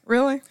pardons.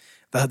 Really?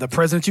 The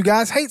president you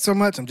guys hate so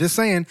much. I'm just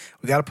saying,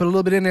 we got to put a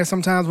little bit in there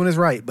sometimes when it's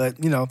right. But,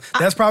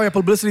 that's probably a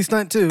publicity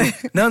stunt too.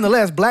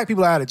 Nonetheless, black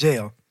people are out of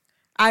jail.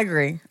 I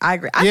agree. I'll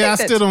be real.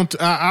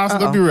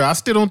 I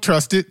still don't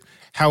trust it.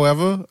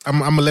 However, I'm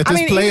gonna let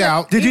this play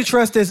out. Did you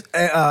trust this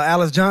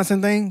Alice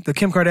Johnson thing, the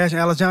Kim Kardashian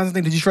Alice Johnson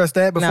thing? Did you trust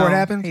that before it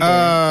happened? he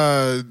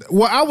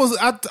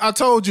didn't. I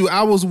told you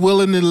I was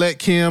willing to let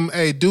Kim,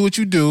 do what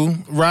you do,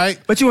 right?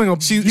 But you ain't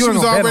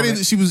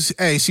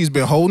gonna. She's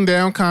been holding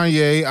down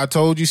Kanye. I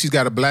told you she's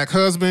got a black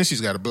husband.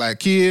 She's got a black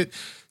kid.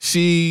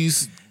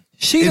 She's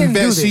She didn't do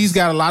this. She's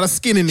got a lot of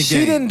skin in the game.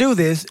 She didn't do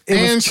this. It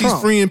and was she's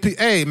Trump. freeing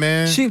people. Hey,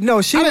 man. She I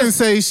didn't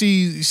say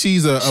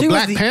she's a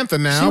Black Panther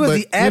now. She was but,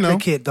 the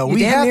advocate, though. You We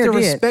damn have near to did.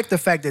 respect the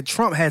fact that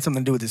Trump had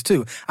something to do with this,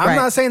 too. I'm Right.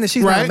 not saying that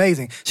she's not Right.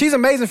 amazing. She's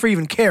amazing for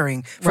even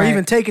caring, for Right.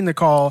 even taking the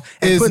call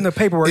and putting the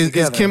paperwork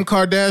together. Is Kim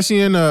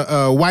Kardashian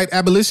a white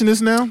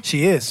abolitionist now?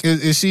 She is.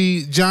 Is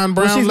she John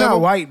Brown Well, she's level?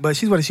 not white, but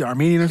she's what is she,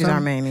 Armenian or She's something?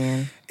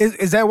 Armenian.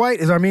 Is that white?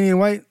 Is Armenian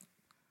white?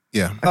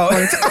 Yeah.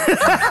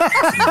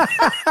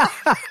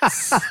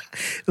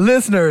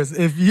 Listeners,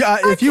 if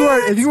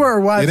you were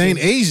watching, It ain't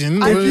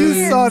Asian. if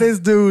you saw this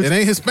dude, It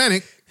ain't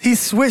Hispanic. he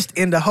switched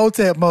into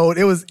Hotep mode.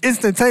 It was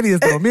instantaneous,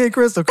 though. Me and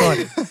Crystal caught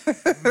it.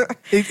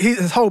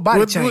 His whole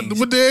body changed.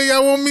 What the hell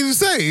y'all want me to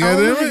say?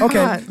 Goddammit? Okay,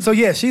 God. so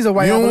yeah, she's a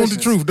white You don't want the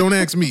abolitionist. truth. Don't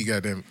ask me,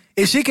 goddammit.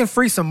 If she can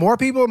free some more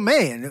people,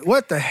 man,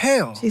 what the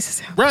hell? Jesus.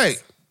 help.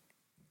 Right.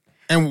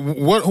 And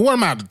who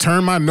am I to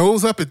turn my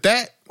nose up at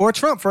that? Or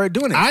Trump for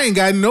doing it. I ain't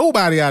got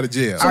nobody out of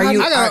jail. Are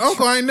you- I got an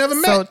uncle I ain't never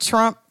met. So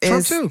Trump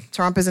too.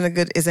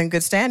 is in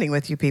good standing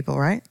with you people,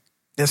 right?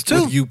 That's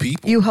two. With you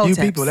people. You hoteps. You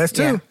people, that's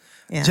two. Yeah.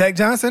 Yeah. Jack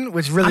Johnson,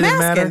 which really I'm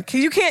didn't asking matter. because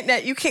you can't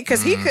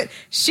because he could.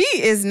 She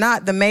is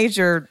not the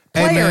major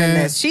Hey, player in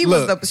man, this.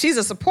 She's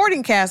a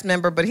supporting cast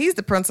member, but he's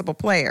the principal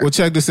player. Well,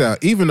 check this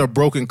out. Even a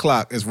broken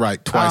clock is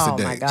right twice Oh, a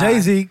day. my God.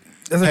 Jay-Z,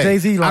 that's a Hey,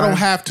 Jay-Z line. I don't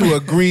have to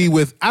agree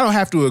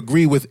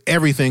with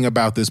everything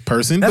about this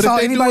person. That's but all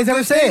if they do anybody's a ever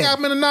good thing,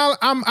 said.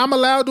 I'm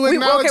allowed to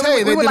acknowledge. Hey,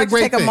 we they would did like a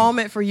great to take thing. a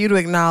moment for you to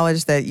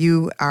acknowledge that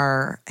you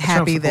are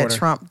happy that supporter.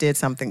 Trump did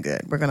something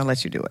good. We're going to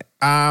let you do it.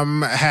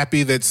 I'm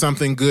happy that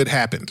something good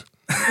happened.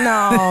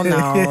 No,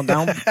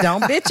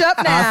 don't bitch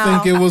up now.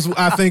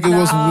 I think it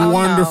was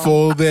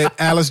wonderful that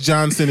Alice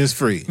Johnson is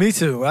free. Me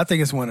too. I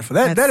think it's wonderful.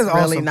 That That's is really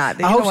awesome. not-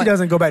 you I know hope she what?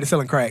 doesn't go back to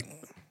selling crack.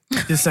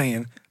 Just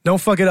saying. Don't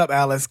fuck it up,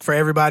 Alice, for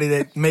everybody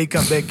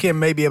that Kim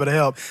may be able to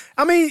help.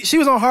 I mean, she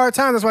was on hard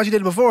times. That's why she did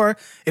it before.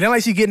 It ain't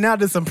like she's getting out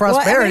to some Well,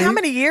 prosperity. I mean, how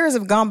many years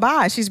have gone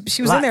by? She was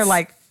in there Lots.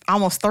 like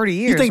almost 30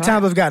 years. You think right?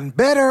 times have gotten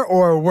better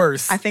or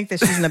worse? I think that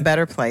she's in a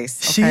better place.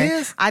 She okay?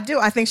 is? I do.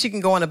 I think she can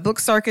go on a book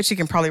circuit. She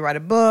can probably write a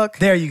book.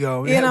 There you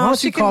go. You know, Why don't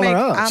she you can call make- her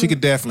up? She could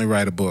definitely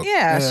write a book.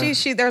 Yeah,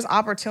 she there's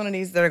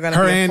opportunities that are going to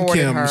Her be and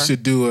afforded Kim her.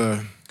 should do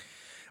a.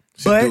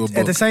 But do a book.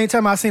 at the same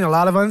time, I've seen a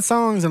lot of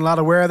unsongs and a lot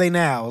of where are they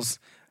nows.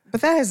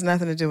 But that has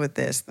nothing to do with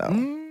this, though.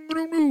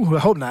 I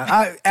hope not.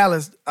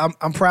 Alice,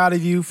 I'm proud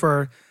of you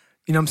for,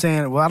 you know what I'm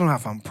saying? Well, I don't know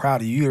if I'm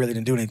proud of you. You really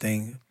didn't do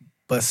anything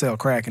but sell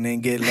crack and then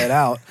get let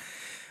out.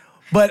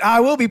 But I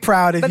will be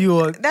proud if But you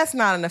will. that's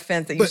not an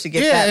offense that you But, should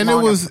get yeah, that and it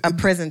long was- a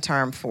prison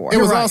term for. It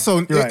was right.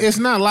 also. You're right. It's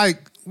not like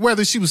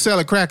whether she was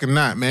selling crack or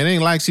not, man. It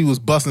ain't like she was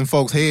busting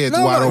folks' heads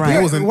No, wide no, open. right.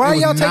 It was, Why are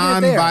y'all taking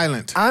it there?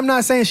 non-violent. I'm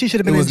not saying she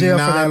should have It been in was jail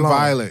for that long.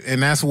 non-violent,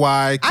 and that's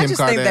why Kim I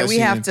just Kardashian. think that we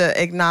have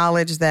to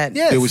acknowledge that,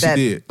 Yes. Did what she that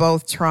did.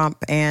 both Trump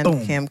and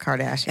Boom. Kim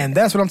Kardashian. And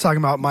that's what I'm talking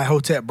about, my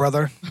Hotep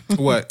brother.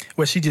 What?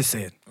 What she just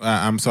said.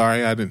 I'm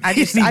sorry, I didn't. I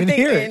didn't even think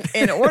hear it.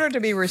 in order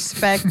to be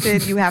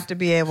respected, you have to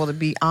be able to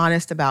be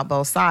honest about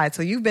both sides.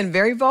 So you've been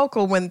very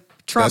vocal when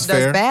Trump That's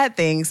does fair. bad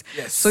things.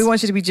 Yes. So we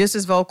want you to be just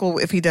as vocal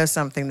if he does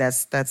something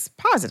that's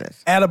positive.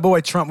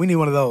 Attaboy Trump. We need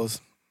one of those.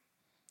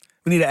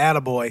 We need an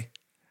attaboy.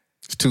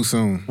 It's too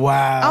soon.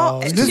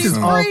 Wow. Oh, this she's is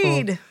awful.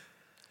 freed.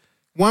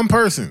 One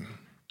person.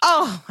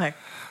 Oh, okay.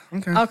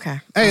 Okay.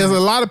 Hey, there's a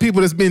lot of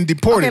people that's been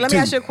deported. Okay, let me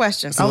too. ask you a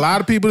question. There's a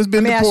lot of people that's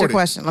been Let me ask deported. you a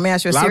question. Let me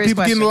ask you a A lot of serious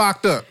people question. getting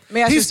locked up. Let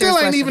me ask you He a still serious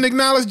ain't question. even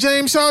acknowledged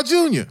James Shaw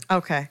Jr.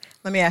 Okay,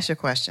 let me ask you a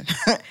question.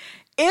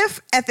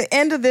 If at the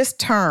end of this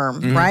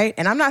term, Mm-hmm. right,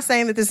 and I'm not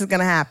saying that this is going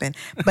to happen,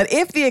 but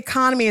if the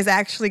economy has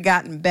actually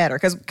gotten better,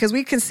 because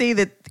we can see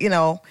that, you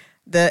know,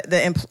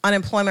 the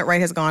unemployment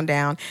rate has gone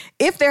down.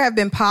 If there have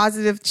been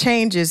positive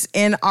changes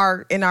in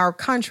our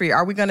country,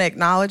 are we going to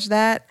acknowledge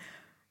that,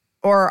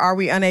 or are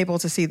we unable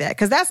to see that?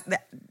 Because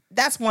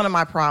that's one of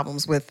my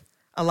problems with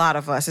a lot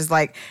of us. Is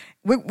like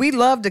we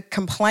love to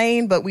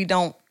complain, but we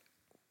don't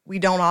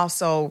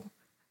also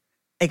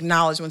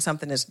acknowledge when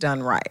something is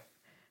done right.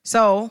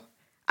 So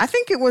I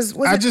think it was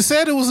I it, just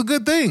said it was a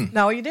good thing.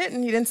 no, you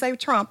didn't. You didn't say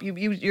Trump.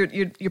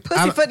 You're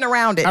pussyfooting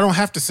around it. I don't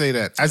have to say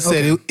that. I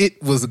said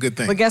it was a good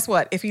thing. But guess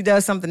what? If he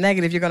does something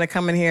negative, you're going to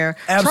come in here.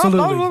 Absolutely.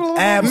 Trump, blah, blah, blah,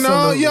 blah.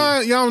 Absolutely. No,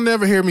 y'all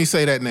never hear me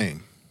say that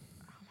name.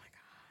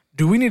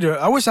 Do we need to?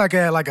 I wish I could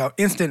have like an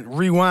instant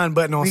rewind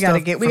button on We stuff. got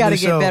to get from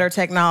this show. better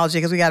technology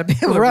because we got to be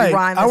able to Right.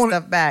 rewind I this wanna-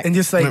 stuff back. and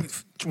just say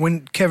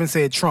when Kevin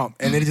said Trump,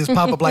 and then it just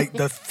pop up like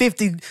the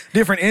 50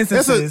 different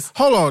instances.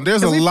 Hold on.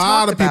 There's a we've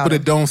lot talked of people about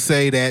that it. don't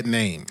say that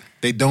name.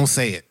 They don't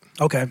say it.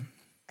 Okay.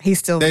 He's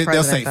still the They'll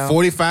president, say though.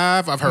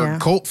 45. I've heard Yeah.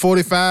 Colt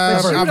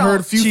 45. But I've heard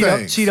a few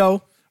things.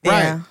 Cheeto.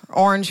 Yeah.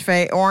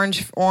 Right.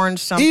 Orange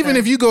something. Even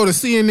if you go to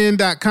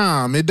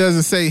CNN.com, it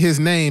doesn't say his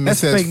name.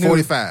 That's it says fake news.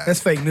 45. That's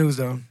fake news,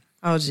 though.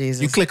 Oh,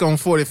 Jesus. You click on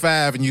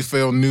 45 and you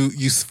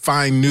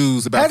find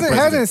news about the president.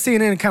 Hasn't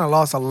CNN kind of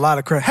lost a lot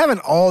of credit? Haven't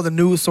all the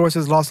news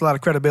sources lost a lot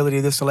of credibility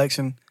this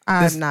election?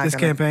 This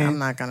campaign? I'm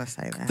not going to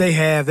say that. They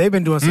have. They've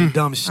been doing some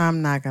dumb shit.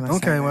 I'm not going to say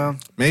Okay, that. well.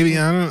 Maybe,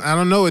 I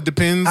don't know. It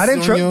depends on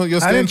your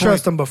standpoint. I didn't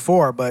trust them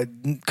before, but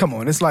come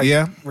on. It's like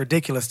Yeah.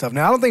 ridiculous stuff.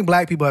 Now, I don't think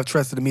black people have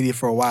trusted the media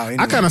for a while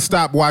anyway. I kind of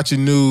stopped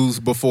watching news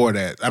before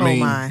that. I mean,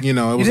 my.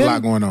 it was a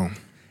lot going on.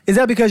 Is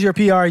that because you're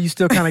PR, you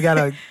still kind of got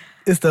to...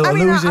 It's the I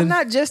mean, illusion. I'm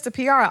not just a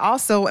PR. I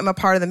also am a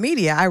part of the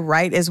media. I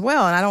write as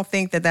well, and I don't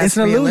think that's It's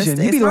an realistic.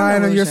 illusion. You be It's not an lying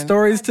on your illusion.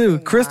 stories too.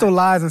 Crystal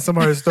lies in some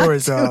of her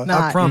stories, I do y'all. I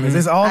not. promise.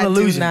 It's all I an do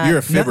illusion. not. You're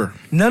a fibber.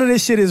 None of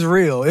this shit is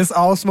real. It's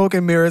all smoke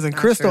and mirrors, and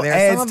Crystal There are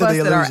adds some to of the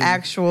us that illusion. are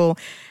actual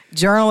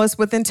journalists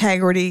with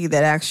integrity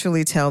that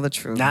actually tell the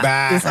truth. Nah,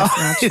 Bah. it's all,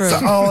 not true. It's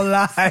all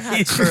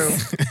lies. True.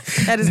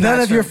 That is None not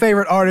of true. your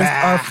favorite artists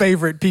are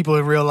favorite people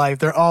in real life.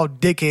 They're all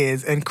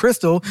dickheads. And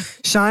Crystal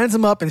shines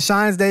them up and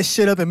shines that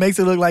shit up and makes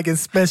it look like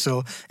it's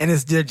special. And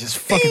they're just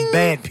fucking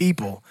bad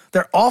people.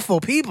 They're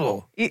awful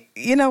people.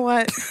 You know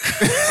what?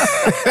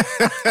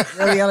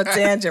 Really on a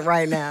tangent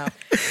right now.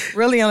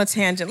 Really on a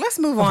tangent. Let's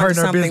move on to hurting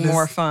our something business.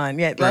 more fun.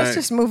 Yeah, Right. let's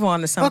just move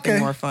on to something Okay.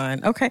 more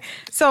fun. Okay.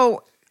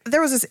 So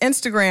there was this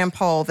Instagram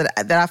poll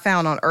that I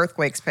found on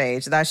Earthquake's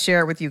page that I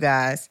shared with you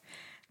guys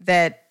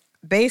that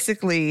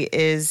basically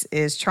is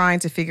trying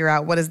to figure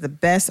out what is the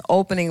best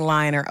opening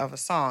liner of a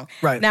song.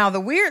 Right. Now, the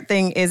weird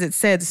thing is it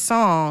said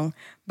song,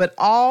 but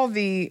all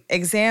the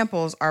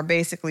examples are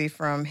basically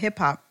from hip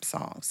hop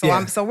songs. So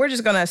Yeah. so we're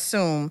just going to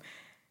assume,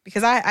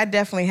 because I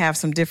definitely have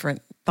some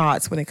different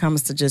thoughts when it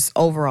comes to just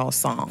overall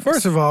songs.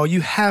 First of all,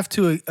 you have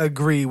to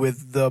agree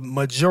with the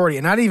majority.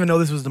 And I didn't even know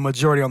this was the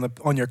majority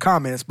on your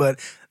comments, but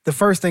the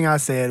first thing I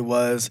said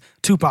was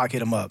Tupac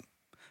hit him up.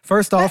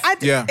 First off,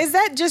 Yeah. Is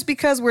that just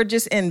because we're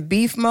just in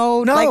beef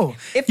mode? No. Like,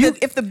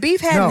 if the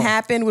beef hadn't No.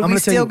 happened, would I'm we gonna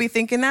tell still you- be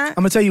thinking that? I'm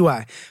gonna tell you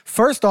why.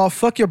 First off,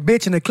 fuck your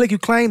bitch and the click you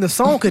claim. The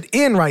song could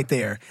end right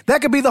there.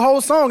 That could be the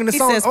whole song and the He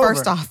song's says, over.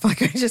 first off,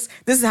 fuck it, this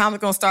is how I'm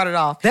going to start it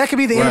off. That could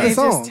be the end of the Right.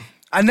 song. Just-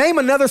 I name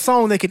another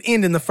song that could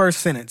end in the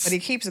first sentence. But he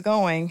keeps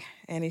going,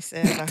 and he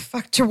says, "I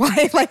fucked your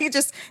wife." Like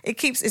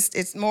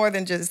it's more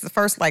than just the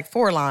first like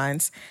 4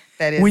 lines.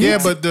 That is, Yeah,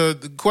 but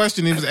the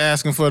question he was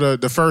asking for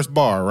the first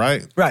bar,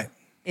 right? Right.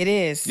 it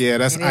is. Yeah,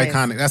 that's It is.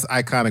 iconic. That's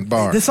iconic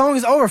bar. The song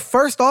is over.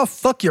 First off,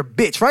 fuck your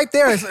bitch. Right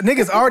there,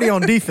 niggas already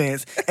on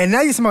defense. And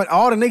now you're talking about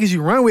all the niggas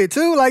you run with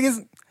too. Like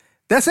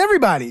that's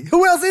everybody.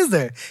 Who else is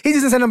there? He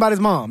just said something about his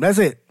mom. That's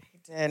it.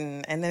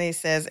 And then he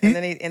says, and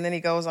then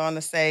he goes on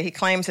to say he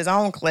claims his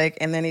own clique,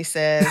 and then he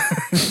says,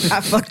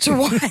 "I fucked your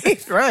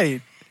wife."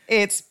 Right.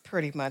 It's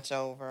pretty much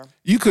over.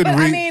 You couldn't But,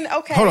 I read. mean,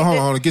 okay, Hold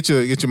on. Get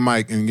your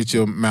mic and get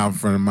your mouth in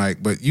front of the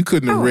mic. But you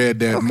couldn't have read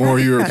that more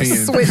You European.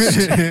 guys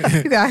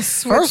switched. You guys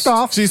switched. First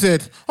off, She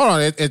said, "Hold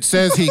on." It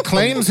says he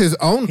claims his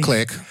own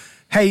clique.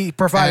 he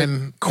provided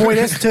And-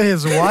 coitus to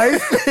his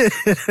wife.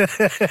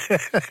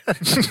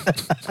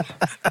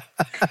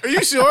 Are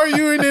you sure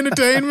you're in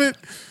entertainment?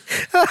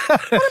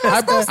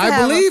 I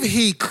believe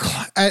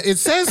it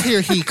says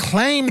here he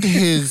claimed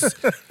his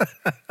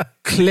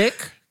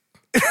clique.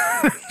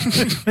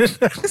 This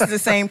is the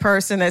same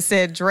person that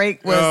said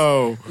Drake was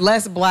No.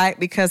 less black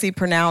because he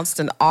pronounced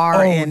an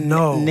R Oh, in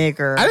no.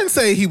 nigger. I didn't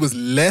say he was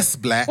less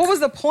black. What was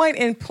the point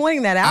in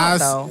pointing that out,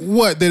 though?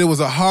 What? That it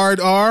was a hard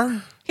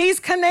R? He's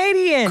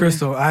Canadian.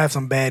 Crystal, I have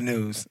some bad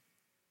news.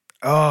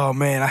 Oh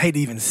man, I hate to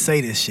even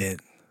say this shit.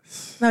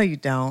 No, you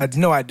don't.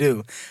 No, I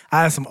do.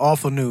 I have some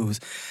awful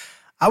news.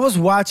 I was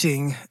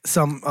watching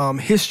some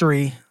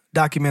history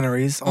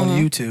documentaries on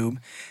YouTube,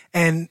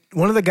 and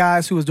one of the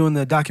guys who was doing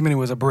the documentary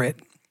was a Brit.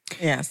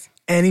 Yes.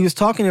 And he was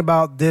talking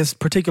about this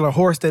particular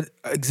horse that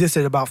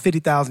existed about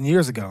 50,000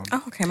 years ago.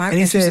 Oh, okay. My And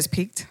he interest said- is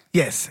peaked.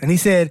 Yes. And he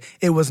said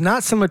it was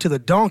not similar to the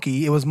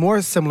donkey, it was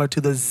more similar to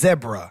the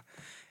zebra.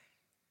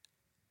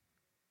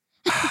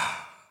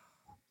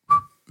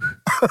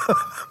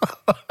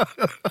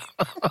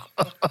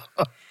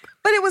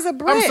 But it was a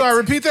Brit. I'm sorry.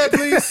 Repeat that,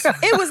 please.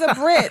 It was a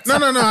Brit. No. I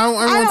I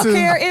want don't to.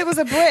 care. It was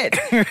a Brit.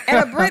 And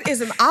a Brit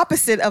is an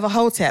opposite of a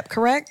Hotep,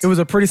 correct? It was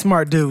a pretty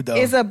smart dude, though.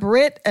 Is a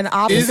Brit an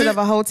opposite it? of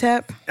a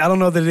Hotep? I don't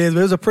know that it is, but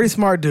it was a pretty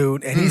smart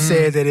dude. And he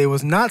said that it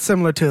was not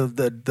similar to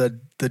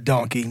the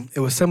donkey, it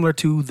was similar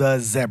to the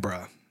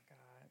zebra.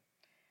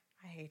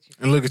 I hate you.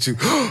 And look at you.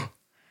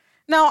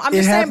 No, I'm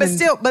just saying, happened-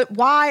 but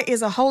why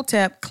is a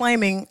Hotep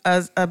claiming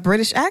a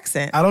British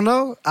accent? I don't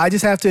know. I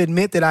just have to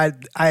admit that I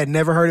had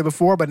never heard it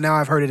before, but now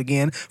I've heard it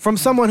again from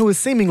someone who is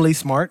seemingly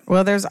smart.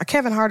 Well, there's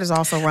Kevin Hart is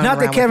also running Not around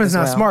that with Kevin's it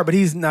as not well. smart, but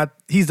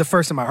he's the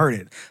first time I heard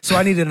it. So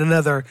I needed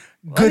another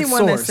good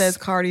Anyone source. that says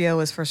cardio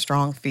is for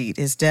strong feet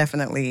is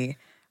definitely.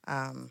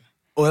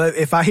 Well,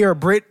 if I hear a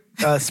Brit,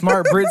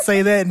 smart Brit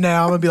say that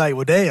now, I'm going to be like,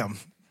 well, damn.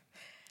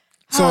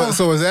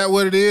 So is that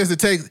what it is?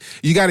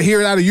 You got to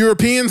hear it out of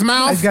Europeans'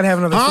 mouth. I just gotta have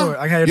another source.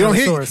 I gotta have you don't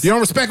another source. You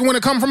don't respect it when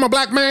it comes from a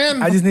black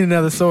man. I just need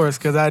another source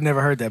because I had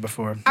never heard that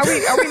before. Are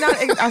we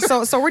not?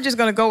 So we're just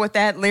going to go with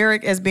that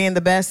lyric as being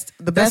the best.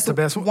 That's the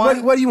best one.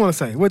 one. What do you want to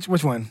say? Which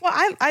one? Well,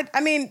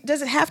 I mean,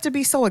 does it have to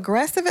be so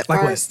aggressive at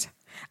Like what? first?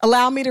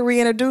 Allow me to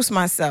reintroduce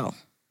myself.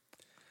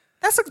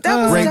 That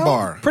was Great dope.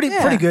 bar. Pretty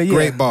Yeah. good. Yeah.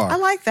 Great bar. I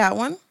like that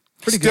one.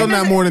 Still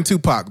not more than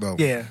Tupac though.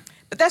 Yeah.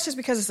 But that's just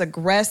because it's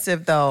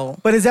aggressive, though.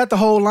 But is that the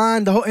whole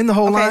line? In the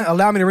whole Okay. line,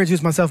 allow me to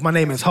introduce myself. My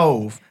name is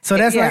Hove. So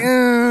that's Yeah.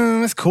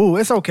 like, it's cool.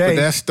 It's okay.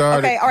 But that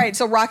started. Okay, all right.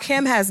 So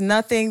Rakim has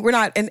nothing. We're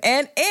not.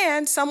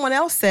 And someone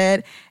else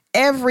said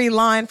every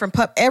line from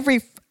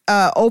every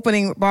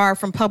opening bar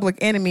from Public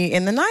Enemy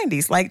in the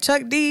 90s. Like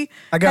Chuck D.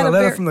 I got had a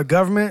letter from the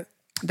government.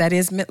 that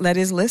is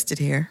listed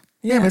here.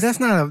 Yeah, but Yes.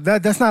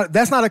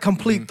 that's not a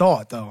complete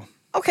thought though.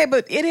 Okay,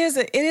 but it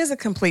is a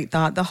complete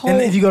thought. The whole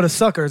And if you go to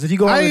Suckers, if you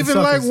go all the I way to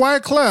even like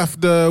Suckers,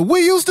 Wyclef.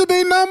 We used to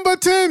be number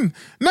 10.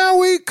 Now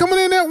we coming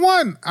in at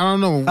 1. I don't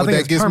know. I What think that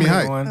it's gets me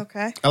permanent hype. one.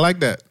 okay. I like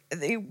that.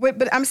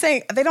 But I'm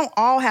saying they don't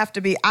all have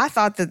to be. I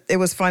thought that it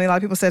was funny. A lot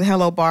of people said,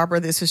 "Hello,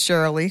 Barbara. This is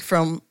Shirley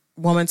from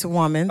Woman to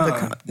Woman." No,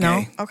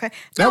 gay. okay.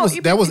 That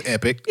No, was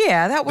epic.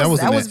 Yeah, that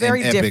was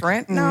very an epic.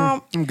 different.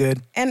 No, I'm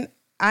good. and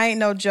I ain't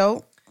no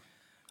joke.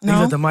 You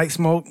No, let the mic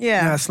smoke.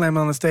 Yeah. You gotta slam it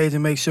on the stage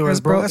and make sure It's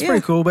it's broke. broke, That's yeah.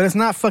 pretty cool, but it's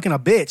not fucking a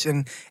bitch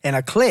and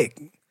a click.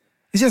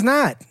 It's just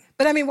not.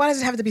 but I mean, why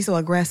does it have to be so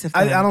aggressive?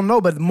 I though? don't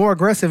know, but more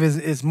aggressive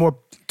is more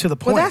to the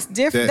point. Well, that's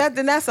different. That-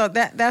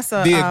 That's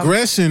a The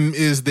aggression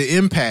is the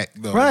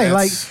impact, though. Right,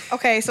 That's-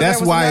 okay. So that's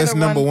there was why it's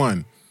another number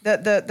one.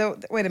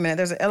 The wait a minute.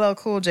 There's an LL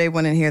Cool J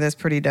one in here that's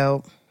pretty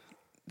dope.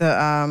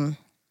 Damn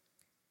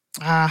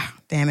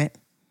it.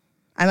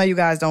 I know you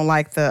guys don't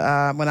like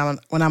the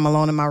when I'm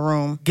alone in my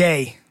room.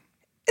 gay.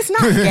 It's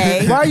not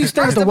gay. Why are you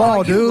staring at First the of all,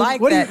 wall, you dude?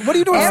 like What are that.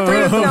 you doing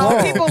staring at the No,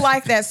 wall? people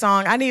like that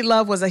song. I Need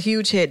Love was a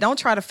huge hit. Don't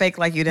try to fake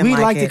like you didn't We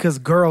like liked it it. because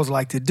girls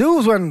liked it.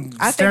 Dudes wasn't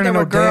I think staring there at no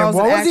were girls. damn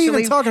wall. What was actually, he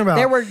even talking about?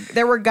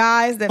 There were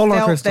guys that Hold on,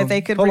 felt Crystal. that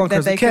they could Hold on,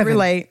 Crystal. could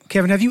relate.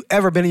 Kevin, have you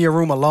ever been in your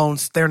room alone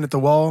staring at the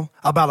wall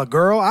about a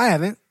girl? I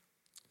haven't.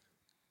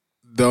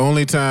 The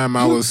only time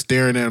I was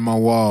staring at my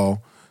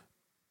wall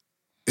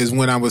is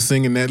when I was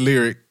singing that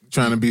lyric,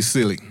 trying to be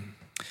silly.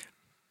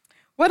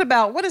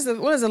 What is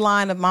the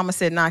line of Mama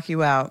Said Knock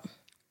You Out?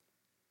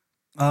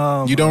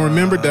 You don't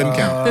remember? Doesn't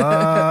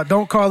count.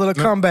 Don't call it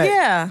a comeback.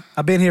 Yeah.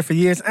 I've been here for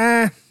years.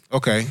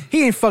 Okay.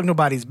 He ain't fuck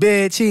nobody's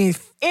bitch. He ain't.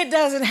 It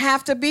doesn't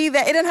have to be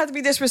that. It doesn't have to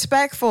be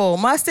disrespectful.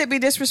 Must it be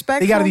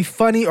disrespectful? They got to be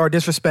funny or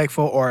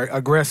disrespectful or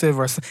aggressive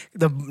or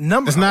the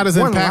number. It's not as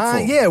one impactful.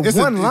 Line, yeah, It's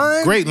one a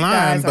line. Great line,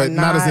 guys but are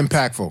not as not-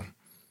 impactful.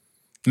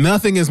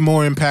 Nothing is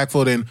more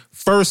impactful than,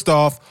 first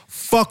off,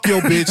 fuck your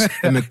bitch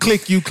and the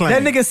click you claim.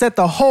 That nigga set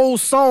the whole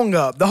song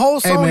up. The whole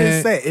song man.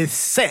 is set. It's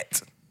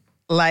set.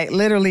 Like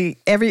literally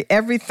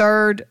every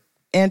third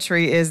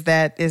entry is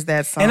that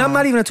song. And I'm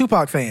not even a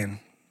Tupac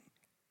fan.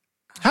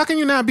 How can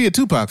you not be a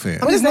Tupac fan?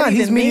 I'm just does that not.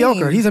 He's even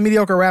mediocre. mean? He's a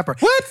mediocre rapper.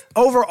 What?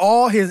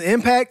 Overall, his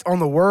impact on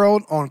the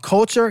world, on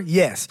culture,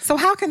 yes. So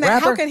how can that?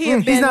 How Rapper, could he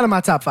have been? He's not in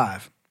my top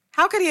 5.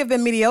 How could he have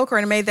been mediocre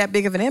and made that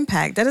big of an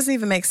impact? That doesn't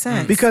even make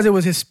sense. Because it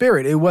was his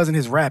spirit. It wasn't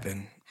his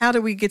rapping. How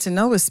do we get to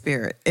know his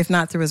spirit if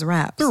not through his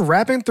raps? Through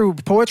rapping, through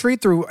poetry,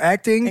 through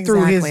acting,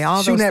 through his Exactly, all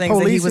those shooting at things that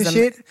he police was and a-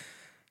 shit,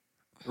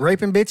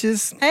 raping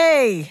bitches.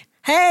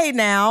 Hey,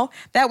 now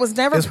that was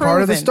never It's proven.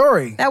 part of the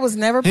story. That was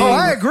never Oh, proven.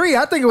 I agree.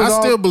 I think it was I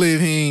all. still believe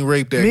he ain't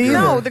raped that Me girl.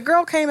 either. No, the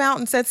girl came out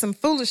and said some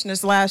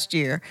foolishness last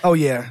year. Oh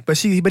yeah, but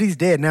he's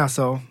dead now.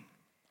 So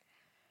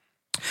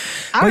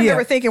I Well,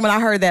 remember yeah. thinking when I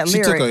heard that She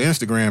took lyric. her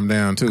Instagram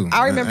down, too.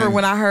 I remember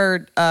when I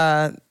heard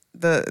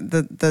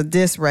the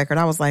diss record.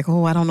 I was like,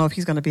 oh, I don't know if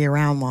he's going to be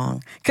around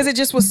long because it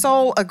just was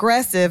so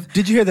aggressive.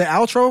 did you hear the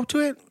outro to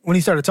it when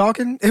he started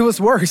talking? It was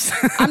worse.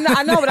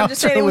 I know, but I'm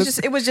just saying it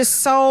was just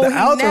so. The He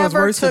outro was never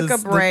worse than took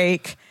a the-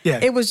 break. Yeah.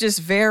 It was just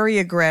very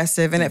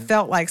aggressive, and it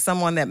felt like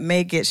someone that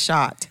may get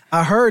shot.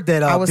 I heard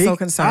that. I was so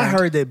concerned. I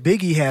heard that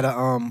Biggie had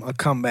a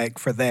comeback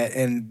for that,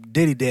 and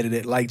Diddy did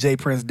it like Jay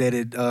Prince did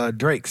it.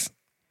 Drake's.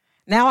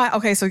 Now,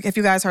 so if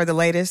you guys heard the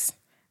latest,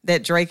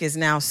 that Drake is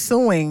now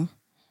suing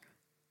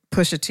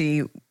Pusha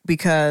T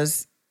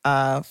because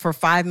for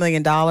 $5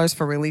 million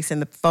for releasing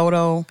the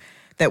photo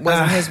that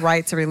wasn't his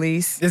right to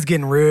release. It's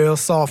getting real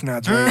soft now,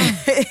 Drake.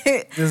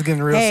 It's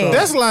getting real Hey.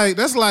 soft.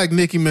 That's like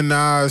Nicki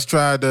Minaj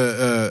tried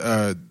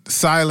to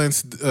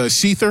silence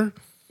Sheether.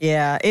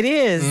 Yeah, it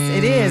is.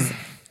 It is.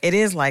 It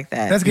is like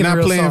that. That's getting Not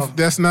real playing. soft.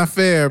 That's not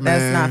fair, man.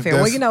 That's not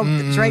fair. Well, you know,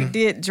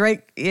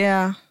 Drake.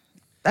 Yeah,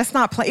 that's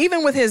not play.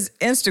 Even with his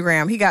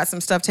Instagram, he got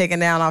some stuff taken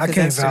down off I his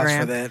can't Instagram. vouch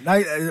for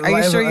that. Are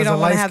you sure you don't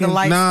want to have the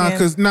light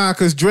skin?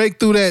 Cause Drake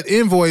threw that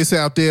invoice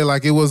out there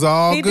like it was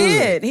all He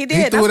good. did. He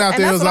He threw it out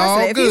there. It was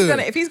all good.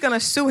 If he's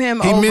gonna sue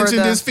him He over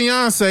mentioned his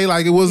fiance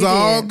like it was He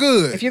all did.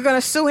 good. If you're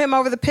gonna sue him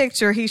over the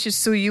picture, he should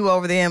sue you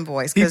over the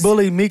invoice. He 'cause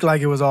bullied Meek like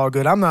it was all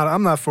good. I'm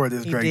not for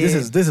this, He Drake.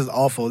 did. This is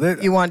awful.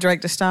 You want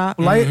Drake to stop?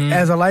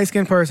 As a light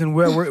skinned person,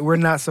 we're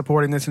not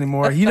supporting this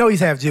anymore. You know he's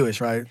half Jewish,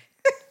 right?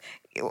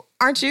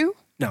 Aren't you?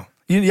 No,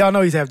 y'all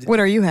know he's half. What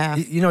are you half?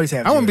 You know he's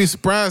half. I wouldn't be Jewish.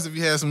 surprised if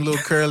you had some little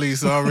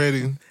curlies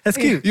already. That's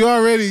cute. You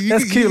already.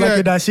 That's cute, like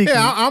your dashiki.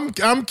 Yeah,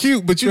 I'm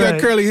cute, but you got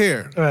Right. curly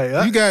hair.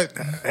 Right. You got.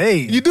 Hey.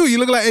 You do. You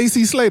look like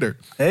AC Slater.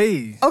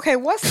 Hey. Okay,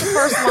 what's the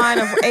first line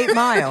of 8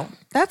 Mile?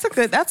 That's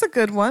a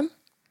good one.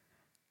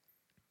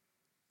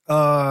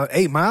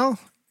 8 Mile.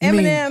 You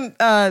mean-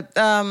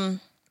 Eminem.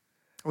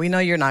 We know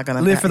you're not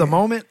gonna Live for the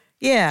moment.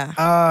 Yeah.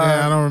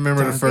 Yeah, I don't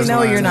remember the we first know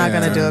line. you're not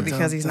gonna Yeah. do it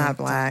because he's not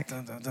black.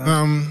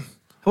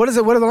 What is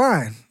it? What are the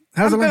line?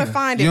 How's I'm the gonna line?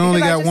 find it. You only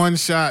because I got just- one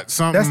shot,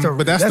 something.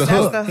 But that's the that's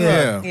hook. That's the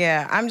hook.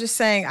 Yeah. I'm just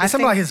saying. I It's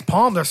something think like his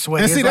palms are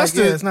sweaty. And see, It's that's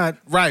like, the. yeah, it's not.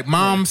 Right,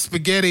 mom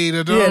spaghetti.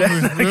 Yeah,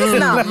 it's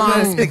not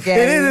mom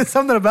spaghetti. It is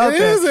something about It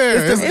that. is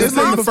there. It's It's in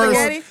mom the first.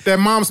 spaghetti? That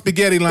mom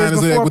spaghetti line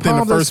is before within the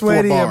palms are first 4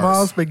 sweaty and mom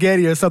bars.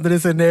 spaghetti or something.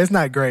 It's in there. It's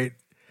not great.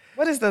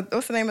 What's the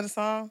name of the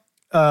song?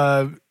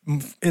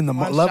 In the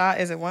One love, shot?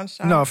 Is it one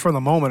shot? no, from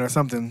the moment or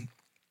something.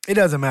 It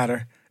doesn't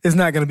matter. It's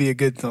not going to be a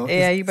good song.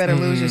 Yeah, you better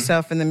lose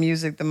yourself in the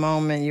music the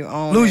moment you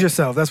own Lose it.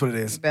 yourself. That's what it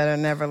is. Better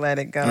never let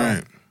it go.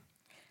 Right.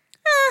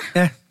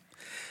 Eh.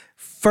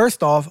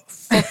 First off,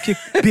 fuck your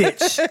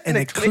bitch and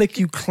the click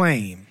you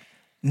claim.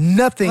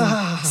 Nothing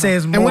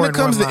says more. And when it in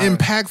comes to one line.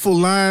 impactful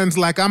lines,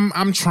 like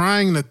I'm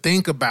trying to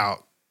think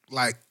about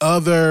like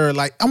other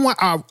like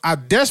I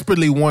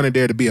desperately wanted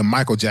there to be a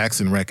Michael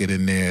Jackson record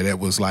in there that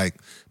was like,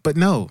 but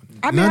no.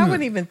 I mean, none I of-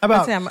 wouldn't even. How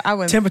about I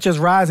wouldn't. temperatures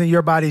rising,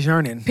 your body's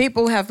yearning?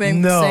 People have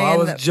been No, saying I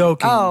was that-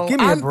 joking. Oh, Give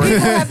me a break.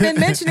 People have been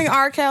mentioning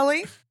R.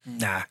 Kelly.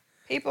 Nah.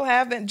 People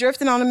have been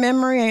drifting on a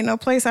memory. Ain't no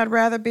place I'd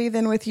rather be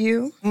than with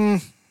you.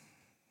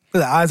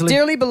 The Isley,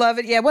 Dearly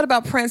beloved. Yeah. What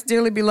about Prince?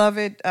 Dearly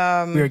beloved. we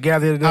are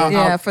gathered today.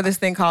 Yeah, for this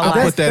thing called I'll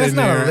life. put that that's in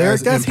not there a lyric.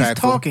 as That's he's impactful.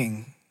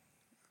 talking.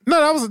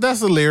 No,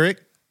 that's a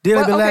lyric.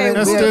 Dearly Well, okay,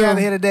 beloved, we well, are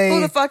gathered here today. Who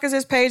the fuck is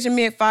this paging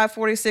me at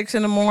 5:46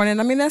 in the morning?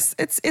 I mean, it's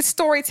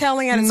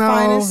storytelling at its No,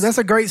 finest. that's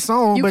a great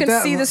song. You but can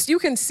that, see this. You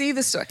can see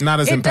the story. Not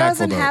as It impactful,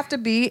 doesn't though. have to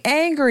be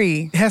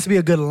angry. It has to be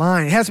a good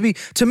line. It has to be.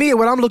 To me,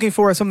 what I'm looking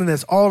for is something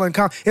that's all in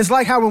common. It's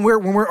like how when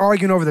we're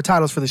arguing over the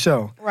titles for the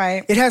show.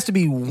 Right. It has to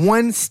be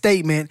one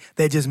statement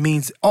that just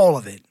means all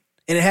of it,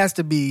 and it has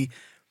to be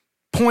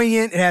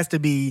poignant. It has to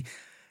be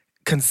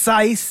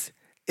concise.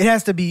 It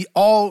has to be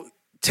all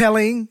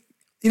telling.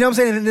 You know what I'm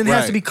saying? And then it has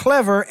Right. to be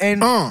clever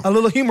and a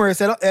little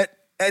humorous at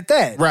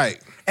that.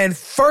 Right. And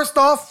first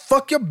off,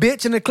 fuck your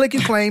bitch and the click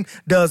you claim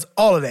does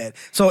all of that.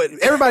 So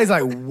everybody's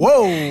like,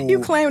 whoa. You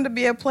claim to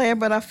be a player,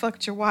 but I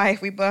fucked your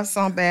wife. We bust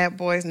on bad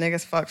boys,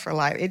 niggas fuck for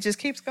life. It just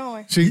keeps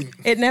going.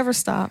 It never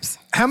stops.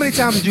 How many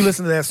times did you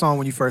listen to that song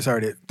when you first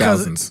heard it? 'Cause-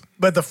 Thousands.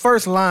 But the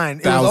first line,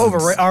 it Thousands.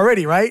 was over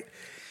already, right?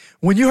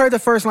 When you heard the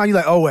first line, you're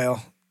like, oh,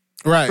 well,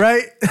 Right.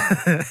 right?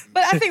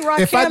 But I think Rakim.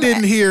 If I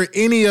didn't hear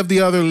any of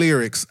the other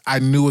lyrics, I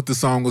knew what the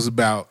song was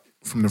about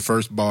from the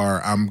first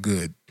bar. I'm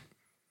good.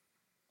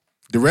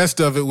 The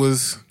rest of it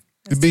was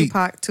the beat.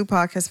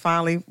 Tupac has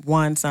finally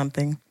won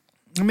something.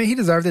 I mean, he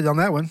deserved it on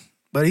that one.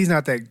 But he's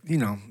not that,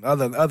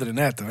 other than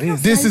that, though.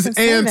 He's, This you is can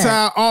say that.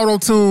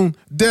 anti-auto-tune,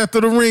 death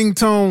of the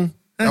ringtone.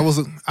 That was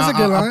a good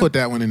I line. put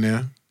that one in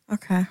there.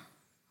 Okay,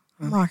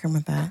 I'm rocking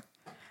with that.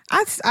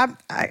 I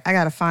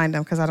got to find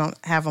them because I don't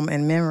have them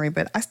in memory.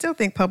 But I still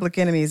think Public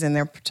Enemy is in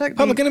there.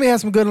 Public Enemy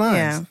has some good lines.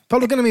 Yeah.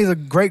 Public Enemy is a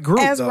great group,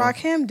 as though.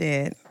 Rakim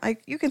did.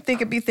 Like you can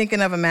be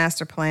thinking of a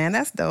master plan.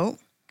 That's dope.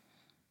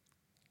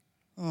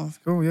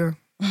 Cool, yeah.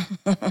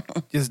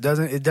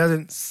 It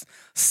doesn't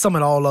sum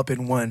it all up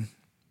in one.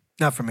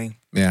 Not for me.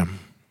 Yeah.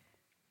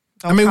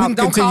 Don't I mean, we call, can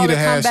don't continue call to it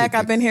hash comeback. it.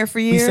 I've been here for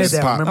We years. said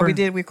that, Pop. remember? Oh, we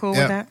did. We cool Yep.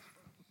 with that?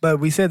 But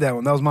we said that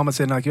one. That was Mama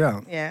Said Knock You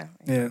Out. Yeah.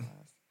 Yeah,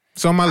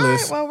 It's on my All right,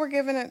 list. well, we're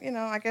giving it.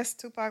 I guess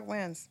Tupac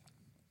wins.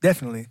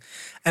 definitely.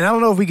 And I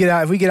don't know if we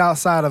get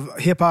outside of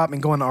hip hop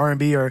and go into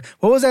R&B or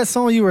what was that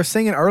song you were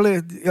singing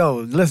earlier? Yo,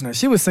 listener,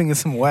 she was singing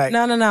some whack.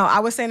 No. I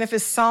was saying if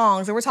it's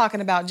songs, and we're talking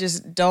about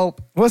just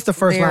dope. What's the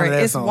first line of lyric.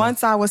 that It's song?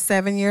 once I was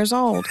 7 years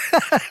old.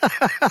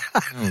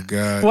 Oh,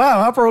 God.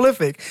 Wow, how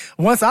prolific.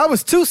 Once I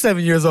was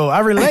 7 years old. I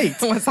relate.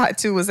 Once I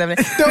too was 7.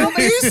 Don't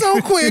be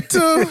so quick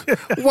to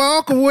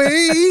walk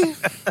away.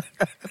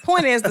 The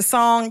point is, the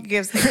song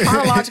gives the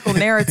chronological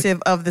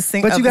narrative of the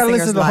singer. But you got gotta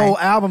listen to the whole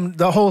album,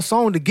 the whole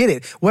song to get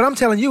it. What I'm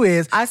telling you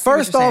is, I see what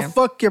first you're off, saying.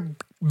 fuck your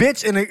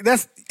bitch, and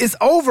it's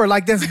over.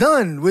 Like that's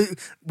done.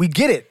 We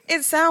get it.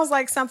 It sounds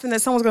like something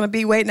that someone's going to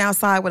be waiting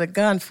outside with a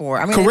gun for.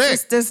 I mean, Correct. It's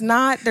just, there's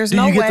not. There's Do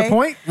no you get way. the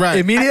point? Right.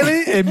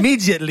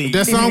 Immediately.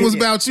 That song was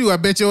about you. I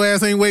bet your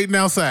ass ain't waiting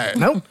outside.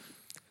 Nope.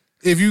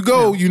 If you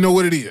go, you know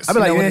what it is. I'd be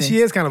like, know what man, it she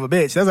is kind of a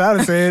bitch. That's what I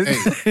would have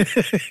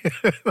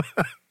said.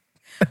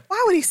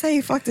 Why would he say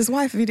he fucked his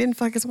wife if he didn't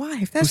fuck his wife?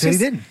 Who That's said just,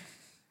 he didn't?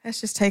 That's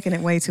just taking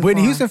it way too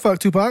Whitney far. Houston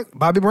fucked Tupac.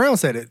 Bobby Brown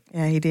said it.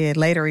 Yeah, he did.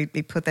 Later, he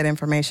put that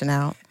information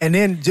out. And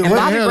then, What Bobby the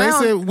hell?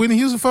 Brown- They said Whitney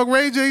Houston fuck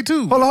Ray J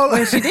too. hold on.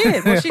 Well, she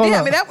did. Well, she Hold did. I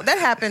on. mean, that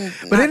happened.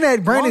 But isn't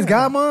that Brandon's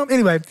long ago. godmom?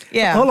 Anyway,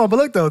 Yeah. Hold on, but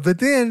look though. But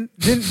then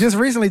just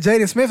recently,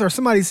 Jaden Smith or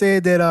somebody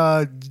said that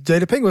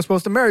Jada Pinkett was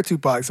supposed to marry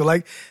Tupac. So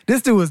like,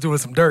 this dude was doing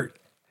some dirt.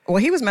 Well,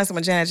 he was messing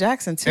with Janet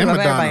Jackson too. And I mean,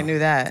 Madonna. everybody knew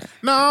that.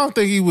 No, I don't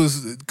think he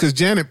was because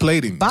Janet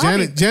played him.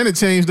 Bobby- Janet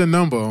changed the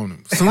number on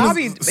him. As soon as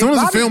If the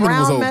Bobby filming Brown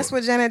was over. messed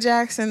with Janet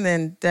Jackson,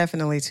 then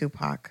definitely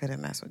Tupac could have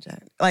messed with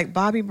Janet. Like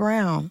Bobby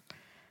Brown.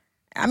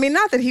 I mean,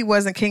 not that he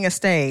wasn't king of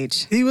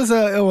stage He was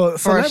a for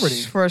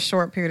celebrity. for a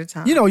short period of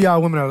time. You know,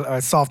 y'all women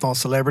are soft on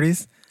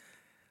celebrities.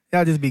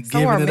 Y'all just be so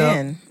giving are it up.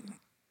 men.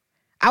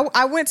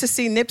 I went to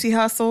see Nipsey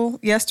Hussle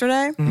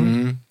yesterday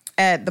Mm-hmm.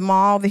 at the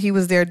mall. That he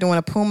was there doing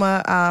a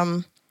Puma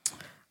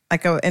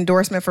like an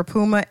endorsement for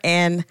Puma,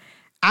 and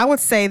I would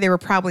say they were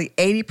probably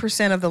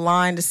 80% of the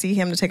line to see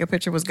him to take a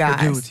picture was guys.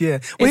 Dudes, yeah.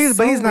 Well, It's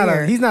but so he's not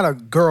weird. he's not a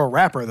girl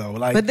rapper though.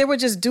 Like, But there were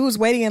just dudes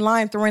waiting in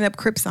line throwing up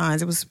Crip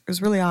signs. It was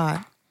really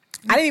odd.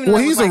 I didn't even know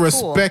Well, it was he's a like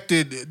cool.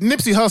 respected.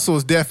 Nipsey Hussle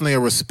is definitely a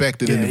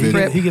respected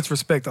individual. he gets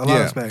respect, a lot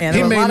of respect. And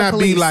he there were a may lot of not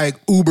be police. like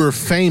uber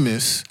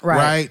famous, Right.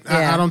 right?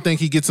 Yeah. I don't think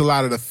he gets a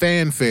lot of the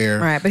fanfare.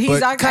 Right, but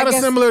he's- I kind of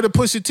guess- similar to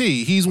Pusha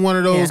T. He's one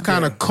of those Yeah.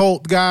 kind of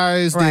cult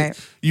guys Right. that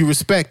you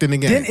respect in the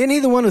game. Isn't he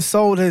the one who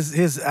sold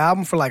his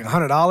album for like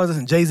 $100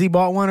 and Jay-Z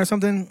bought one or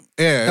something?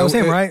 Yeah, That was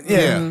him, right?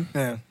 yeah.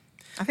 Yeah.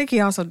 I think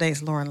he also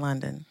dates Lauren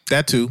London.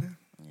 That too.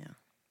 Yeah.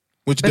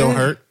 Which But don't in-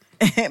 hurt.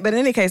 But in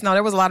any case, no,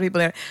 there was a lot of people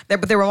there,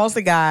 but they were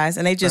mostly guys,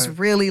 and they just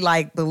really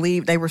like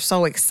believed. They were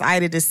so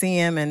excited to see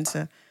him and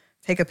to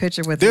take a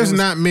picture with him. There's It was-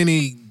 not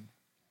many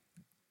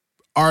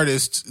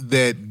artists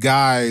that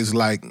guys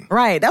like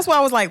right. That's why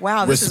I was like,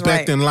 wow, this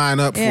respect is right. and line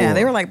up for. Yeah,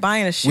 they were like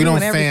buying a shoe. we don't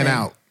and everything. fan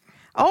out.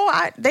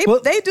 Oh, they Well,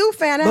 do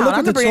fan out. But look I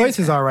what the remember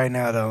choices are right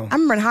now, though. I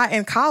remember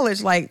in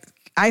college, like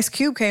Ice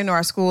Cube came to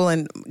our school,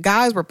 and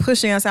guys were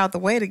pushing us out the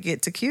way to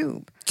get to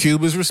Cube.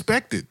 Cube is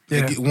respected.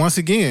 Yeah. Once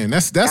again,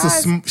 that's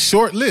Guys- a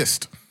short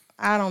list.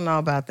 I don't know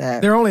about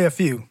that. There are only a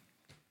few.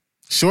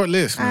 Short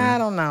list, I man.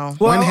 don't know.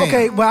 Well, One hand.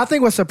 okay. Well, I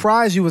think what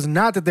surprised you was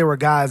not that there were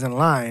guys in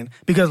line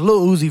because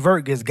Lil Uzi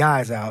Vert gets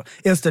guys out.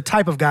 It's the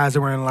type of guys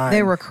that were in line.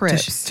 They were to,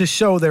 Crips. to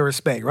show their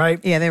respect, right?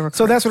 Yeah, they were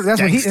So that's what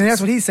Gangsters.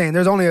 that's what he's saying.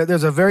 There's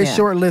a very Yeah.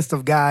 short list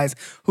of guys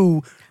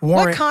who What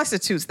warrant.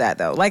 constitutes that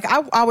though? Like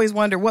I always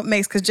wonder what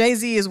makes, because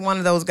Jay-Z is one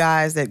of those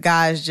guys that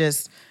guys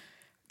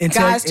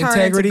turn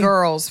into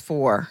girls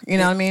for. You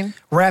know what I mean?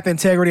 Rap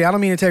integrity. I don't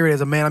mean integrity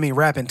as a man. I mean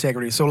rap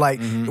integrity. So like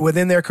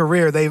within their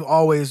career, they've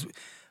always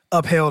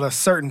upheld a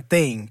certain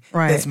thing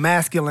Right. that's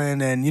masculine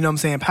and, you know what I'm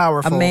saying, A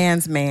powerful.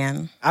 man's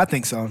man, I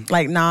think so.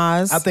 like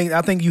Nas. I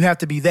think you have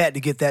to be that to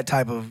get that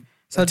type of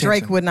so. attention.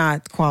 Drake would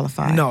not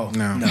qualify. No.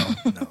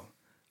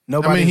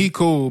 Nobody. I mean, he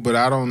cool, but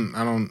I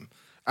don't.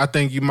 I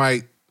think you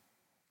might.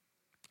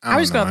 I'm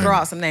just don't gonna know. throw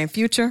out some name.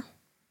 Future.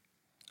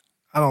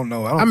 I don't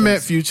know. I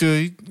met Future.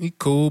 He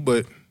cool,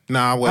 but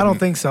nah, I I wasn't. don't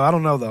think so. I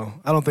don't know though.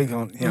 I don't think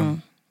so.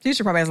 Him.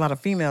 Future probably has a lot of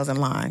females in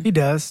line. He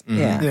does.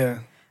 Yeah. Yeah.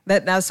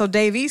 That now, so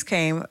Dave East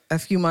came a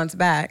few months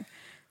back,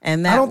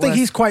 and that I don't think was-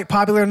 he's quite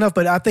popular enough,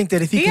 but I think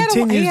that if he had a-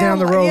 continues had down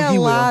the a- road, had he a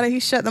will. lot of, he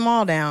shut them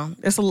all down.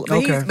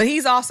 Okay. But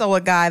he's also a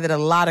guy that a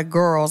lot of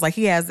girls like.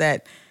 He has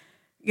that,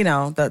 you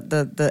know,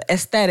 the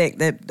aesthetic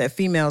that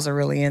females are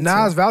really into.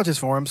 Nas vouches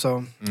for him,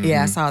 so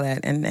Yeah, I saw that,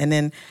 and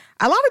then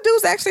a lot of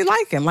dudes actually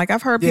like him. Like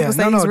I've heard people yeah.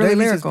 say No, he's really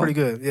Davies is lyrical. pretty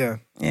good. Yeah.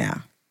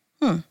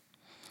 Yeah.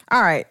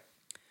 All right.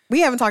 We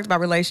haven't talked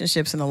about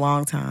relationships in a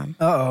long time.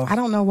 Uh-oh. I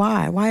don't know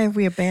why. Why have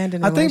we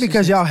abandoned? I think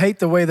because y'all hate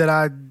the way that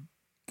I.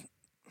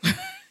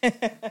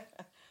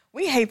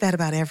 we hate that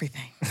about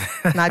everything,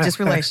 not just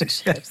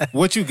relationships.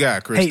 What you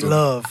got, Crystal? hate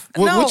love.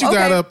 What, No, what you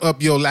got okay.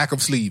 up your lack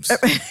of sleeves?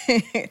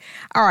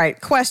 All right,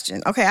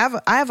 question. Okay,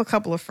 I have a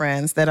couple of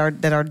friends that are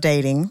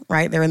dating.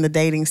 Right, they're in the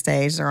dating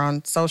stage. They're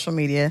on social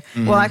media.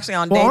 Well, actually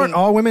on Well, dating. aren't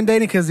all women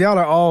dating? Because y'all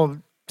are all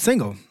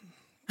single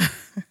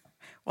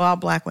Well, all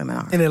black women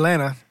are. in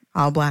Atlanta.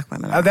 All black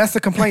women are. That's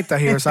the complaint I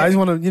hear. So I just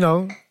want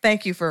to,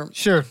 Thank you for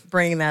Sure.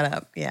 bringing that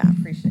up. Yeah, I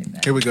appreciate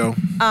that. Here we go.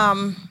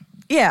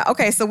 Yeah.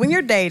 Okay. So when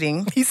you're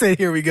dating, He said,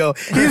 "Here we go."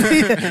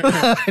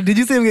 Did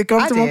you see him get I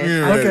comfortable? did.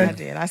 Yeah. Okay. I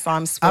did. I saw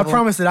him I swivel.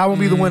 promise that I won't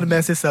be the one to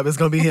mess this up. It's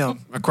gonna be him.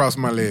 I crossed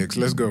my legs.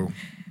 Let's go.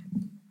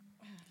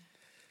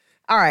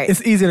 All right.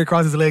 It's easier to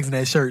cross his legs in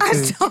that shirt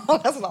That's too,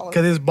 what I was.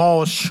 because his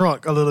balls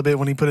shrunk a little bit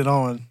when he put it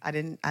on. I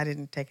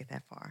didn't take it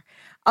that far.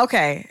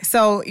 Okay,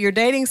 so you're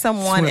dating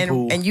someone Swimming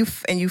pool. and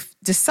you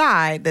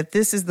decide that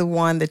this is the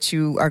one that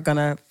you are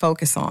gonna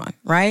focus on,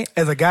 right?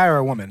 As a guy or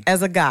a woman?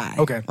 As a guy,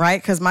 Okay.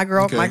 right? Because my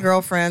Okay.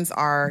 girlfriends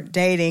are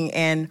dating,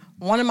 and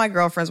one of my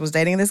girlfriends was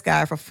dating this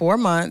guy for 4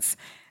 months.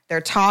 They're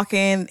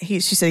talking.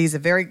 She said he's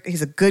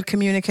a good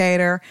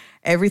communicator.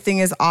 Everything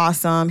is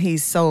awesome.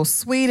 He's so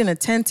sweet and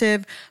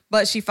attentive.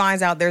 But she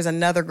finds out there's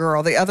another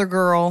girl. The other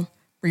girl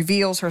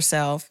reveals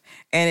herself,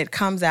 and it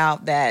comes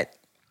out that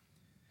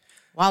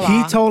voila.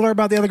 He told her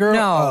about the other girl?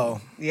 No,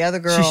 Oh. the other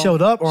girl. She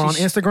showed up or on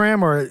she-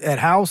 Instagram or at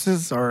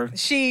houses or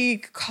She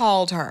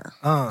called her.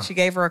 She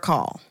gave her a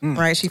call.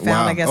 Right? She found.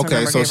 Wow. I guess. her Okay,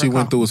 number, so gave her she a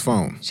went call. through his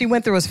phone. She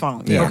went through his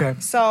phone. Yeah. Okay.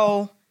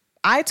 So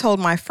I told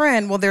my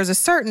friend, well, there's a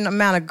certain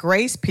amount of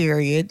grace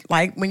period,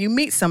 like when you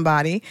meet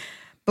somebody,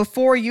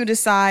 before you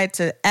decide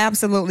to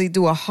absolutely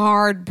do a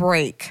hard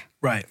break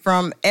Right.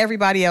 from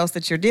everybody else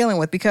that you're dealing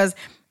with. Because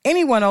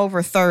anyone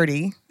over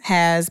 30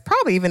 has,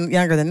 probably even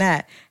younger than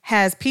that,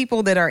 has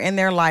people that are in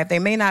their life. They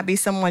may not be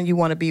someone you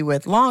want to be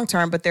with long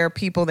term, but there are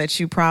people that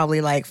you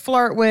probably like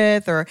flirt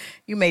with, or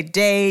you may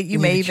date. You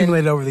may You've even,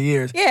 accumulated over the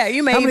years. yeah,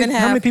 you may How even many,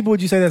 have. how many people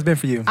would you say that's been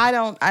for you? I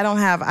don't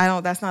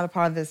have, that's not a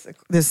part of this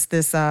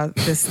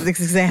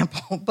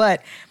example.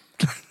 But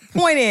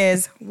point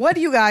is, what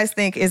do you guys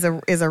think is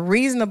a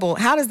reasonable,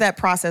 how does that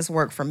process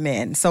work for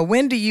men? So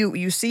when do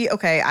you see,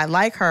 okay, I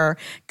like her,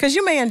 because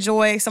you may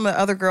enjoy some of the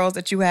other girls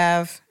that you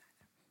have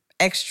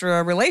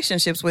extra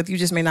relationships with, you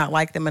just may not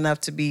like them enough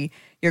to be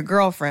your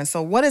girlfriend.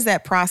 So what is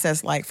that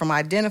process like from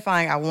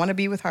identifying I want to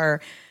be with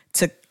her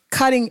to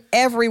cutting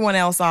everyone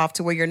else off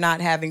to where you're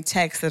not having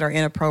texts that are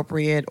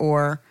inappropriate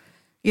or,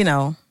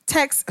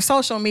 text,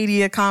 social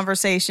media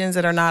conversations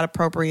that are not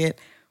appropriate?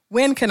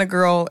 When can a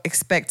girl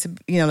expect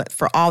to,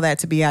 for all that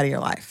to be out of your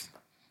life?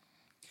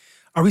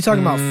 Are we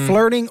talking about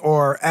flirting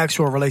or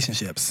actual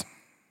relationships?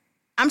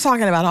 I'm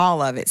talking about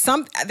all of it.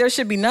 There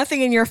should be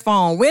nothing in your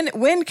phone. When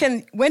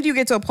do you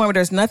get to a point where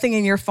there's nothing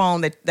in your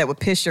phone that would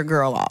piss your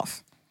girl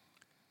off?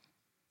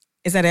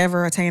 Is that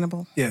ever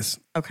attainable? Yes.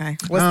 Okay.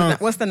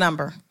 What's the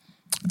number?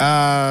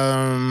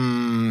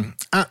 I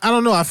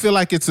don't know. I feel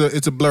like it's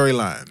a blurry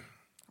line.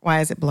 Why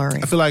is it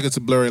blurry? I feel like it's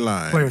a blurry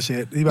line. Player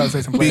shit. You about to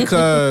say some player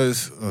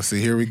because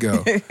here we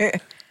go.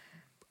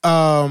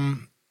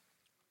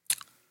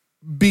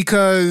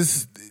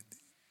 Because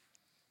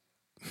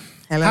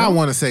Hello? how I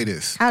want to say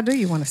this. How do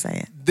you want to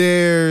say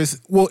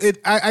it?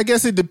 I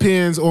guess it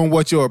depends on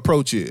what your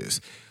approach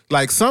is.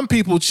 Like some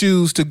people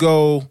choose to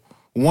go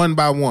one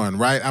by one,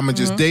 right? I'm going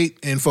to just date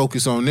and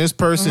focus on this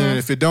person. And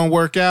if it don't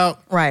work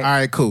out, right. All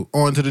right, cool.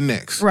 On to the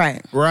next.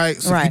 Right. Right?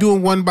 So if you're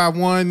doing one by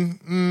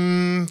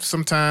one,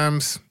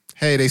 sometimes,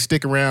 hey, they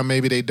stick around,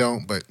 maybe they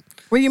don't, but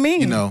what do you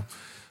mean? Hold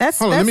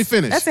on, let me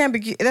finish. That's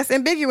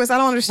ambiguous. I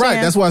don't understand.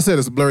 Right, that's why I said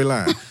it's a blurry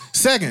line.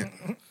 Second,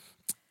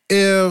 wait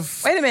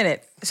a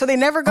minute. So they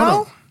never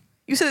go?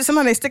 You said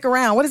sometimes they stick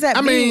around. What does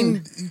that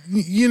mean?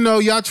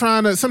 Y'all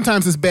trying to,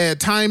 sometimes it's bad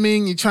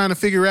timing. You're trying to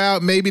figure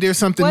out maybe there's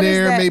something What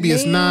there, does that maybe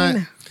it's not.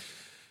 mean?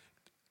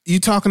 You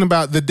talking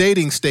about the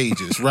dating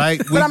stages, right?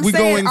 I'm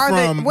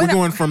saying, we're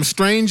going from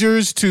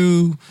strangers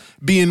to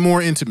being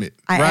more intimate.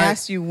 I right?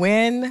 asked you,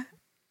 when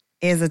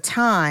is a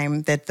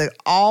time that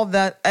all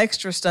the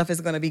extra stuff is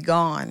going to be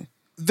gone?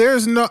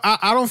 There's no,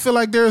 I don't feel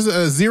like there's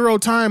a zero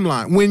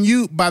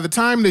timeline. By the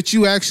time that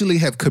you actually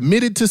have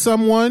committed to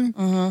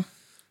someone,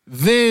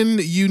 then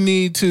you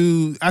need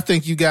to, I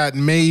think you got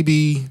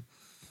maybe,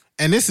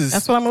 and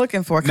that's what I'm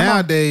looking for.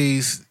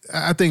 Nowadays,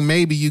 I think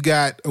maybe you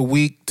got a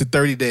week to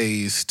 30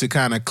 days to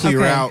kind of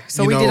clear out.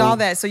 So we did all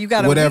that. So you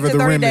got a week to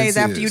 30 days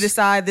after you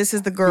decide this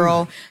is the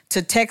girl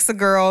to text the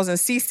girls and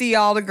CC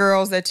all the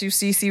girls that you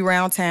CC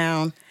around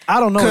town. I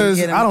don't know.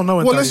 I don't know.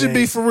 Well, let's just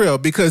be for real,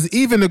 because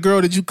even the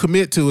girl that you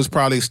commit to is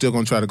probably still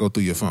going to try to go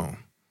through your phone.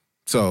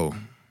 So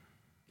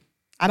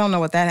I don't know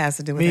what that has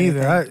to do with me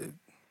anything. either.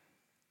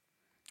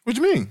 What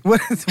do you mean?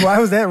 Why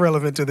was that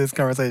relevant to this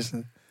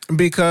conversation?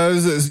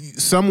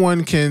 Because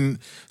someone can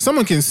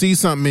see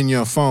something in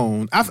your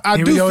phone. I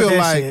do feel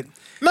like shit.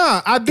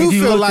 I do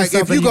feel like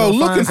if you go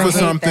looking for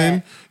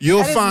something,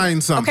 you'll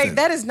find something. Okay,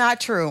 that is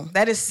not true.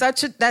 That's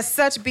such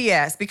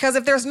BS. Because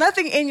if there's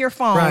nothing in your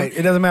phone, right,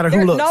 it doesn't matter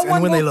who looks no and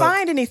one when they will look.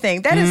 find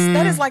anything. That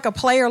is like a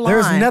player line.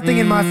 There's nothing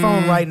in my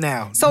phone right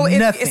now. So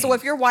nothing.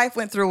 if your wife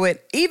went through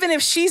it, even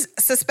if she's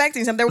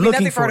suspecting something, there would be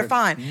nothing for her to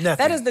find.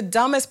 Nothing. That is the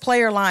dumbest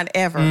player line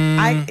ever.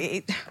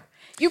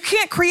 You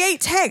can't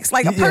create text.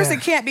 Like a person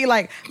can't be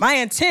like, my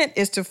intent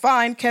is to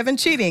find Kevin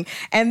cheating.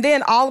 And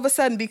then all of a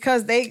sudden,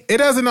 because it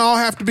doesn't all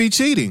have to be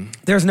cheating.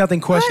 There's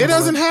nothing questionable. It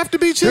doesn't have to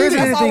be cheating. There isn't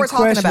That's all anything we're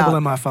talking questionable about.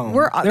 in my phone.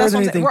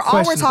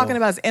 All we're talking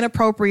about is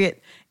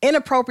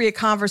inappropriate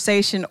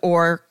conversation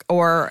or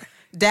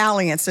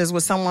dalliances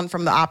with someone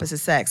from the opposite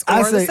sex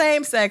or the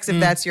same sex if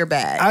that's your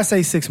bag. I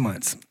say 6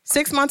 months.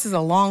 6 months is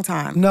a long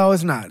time. No,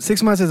 it's not.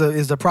 6 months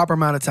is the proper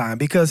amount of time,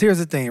 because here's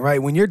the thing,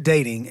 right? When you're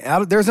dating,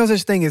 there's no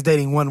such thing as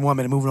dating one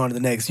woman and moving on to the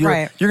next.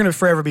 You're going to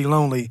forever be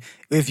lonely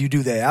if you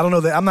do that. I don't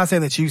know that. I'm not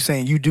saying that you're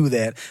saying you do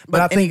that,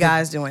 but I think any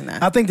guy's doing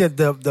that. I think that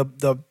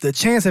the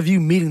chance of you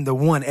meeting the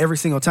one every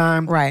single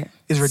time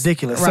is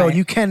ridiculous. Right. So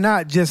you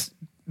cannot just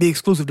be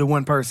exclusive to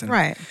one person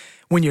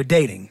when you're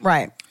dating.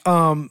 Right.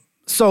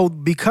 So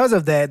because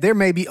of that, there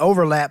may be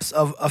overlaps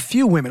of a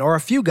few women or a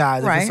few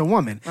guys if it's a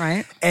woman.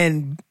 Right.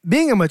 And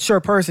being a mature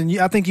person,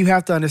 I think you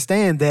have to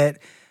understand that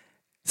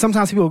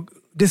sometimes people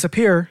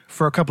disappear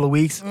for a couple of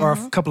weeks or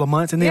a couple of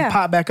months and then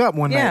pop back up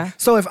one night.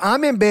 So if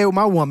I'm in bed with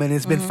my woman,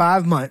 it's been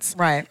 5 months,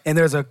 and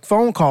there's a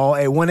phone call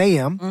at 1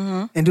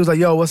 a.m. and dude's like,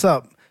 yo, what's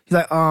up? He's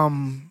like,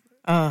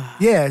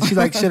 yeah. She's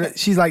like,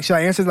 should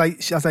I answer? I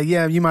was like,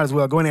 yeah, you might as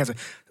well go and answer.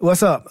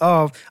 What's up?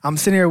 Oh, I'm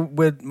sitting here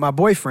with my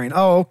boyfriend.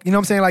 Oh, you know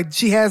what I'm saying? Like,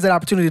 she has that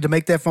opportunity to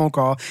make that phone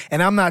call,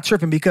 and I'm not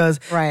tripping because,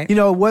 you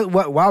know,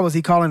 why was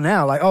he calling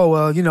now? Like, oh,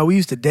 well, you know, we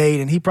used to date,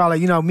 and he probably,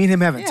 you know, me and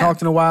him haven't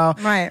talked in a while.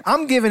 Right.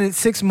 I'm giving it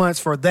 6 months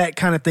for that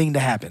kind of thing to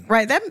happen.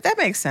 Right. That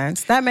makes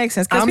sense. That makes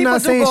sense. Because I'm people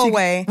not do saying go she-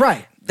 away.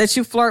 Right. That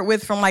you flirt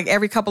with from like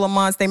every couple of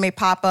months, they may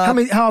pop up.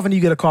 How often do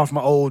you get a call from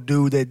an old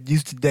dude that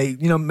used to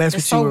date, you know, mess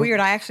It's with you? so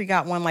weird. I actually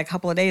got one like a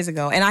couple of days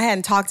ago, and I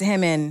hadn't talked to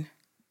him in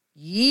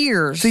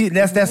years. See,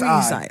 that's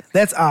odd.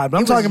 That's odd. But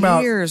I'm talking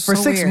about for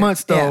 6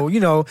 months though. You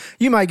know,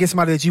 you might get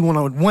somebody that you went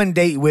on one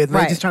date with, and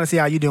they're just trying to see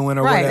how you doing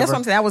or whatever. That's what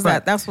I'm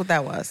saying. That's what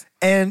that was.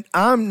 And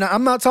I'm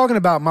not talking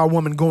about my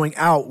woman going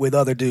out with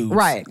other dudes.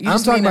 Right. I'm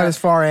talking about as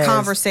far as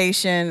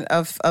conversation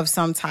of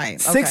some type.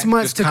 6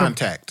 months Just to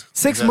contact.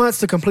 6 months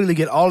to completely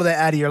get all of that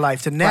out of your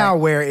life. To now,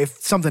 where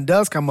if something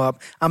does come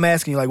up, I'm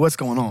asking you like, what's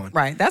going on?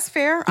 Right. That's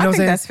fair. You know I what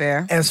think I'm that's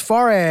saying? fair. As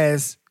far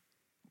as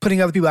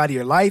putting other people out of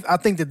your life. I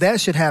think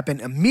that should happen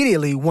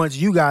immediately once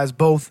you guys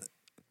both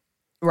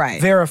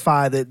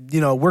verify that,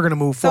 we're going to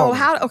move forward.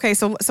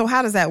 So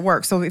how does that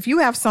work? So if you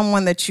have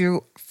someone that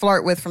you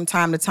flirt with from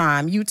time to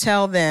time, you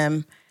tell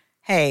them,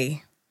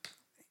 hey,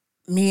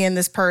 me and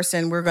this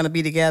person, we're going to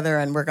be together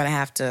and we're going to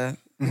have to,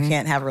 we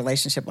can't have a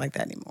relationship like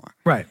that anymore.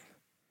 Right.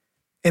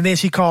 And then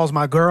she calls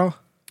my girl?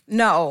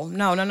 No.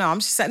 I'm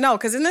just saying, no,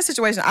 because in this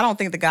situation, I don't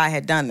think the guy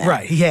had done that.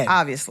 Right, he had.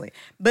 Obviously.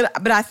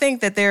 But I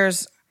think that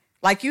there's,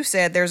 like you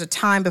said, there's a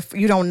time before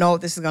you don't know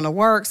if this is going to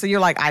work. So you're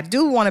like, I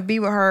do want to be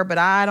with her, but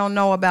I don't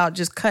know about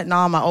just cutting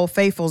all my old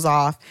faithfuls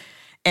off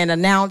and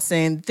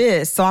announcing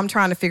this. So I'm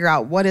trying to figure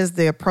out what is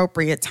the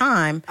appropriate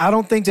time. I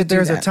don't think that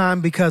there's a time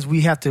because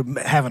we have to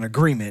have an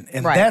agreement.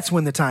 And that's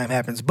when the time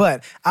happens.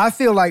 But I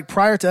feel like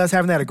prior to us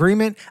having that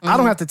agreement, I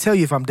don't have to tell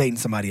you if I'm dating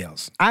somebody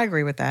else. I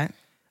agree with that.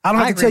 I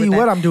don't have to tell you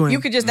what I'm doing. You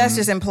could just, that's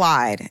just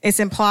implied.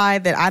 It's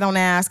implied that I don't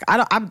ask.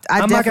 I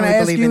I'm not going to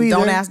ask you either.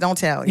 Don't ask, don't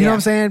tell. You know what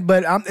I'm saying?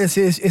 But I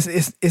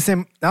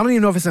don't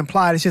even know if it's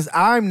implied. It's just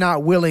I'm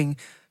not willing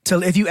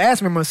to, if you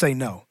ask me, I'm going to say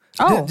no.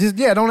 Oh.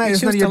 Don't ask.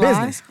 It's none of your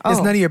business. It's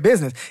none of your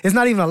business. It's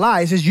not even a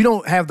lie. It's just you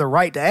don't have the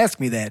right to ask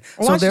me that.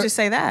 Well, why don't you just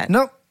say that?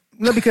 No,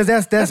 because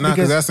that's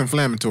because that's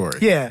inflammatory.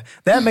 Yeah,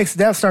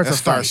 that starts a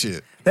fight.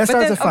 Shit. That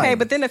starts a fight.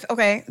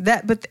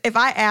 But if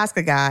I ask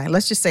a guy,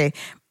 let's just say,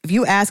 if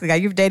you ask a guy,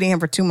 you're dating him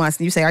for 2 months,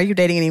 and you say, are you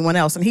dating anyone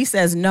else? And he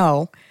says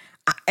no,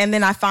 and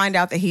then I find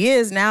out that he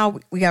is, now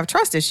we have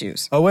trust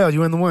issues. Oh, well,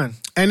 you in the one.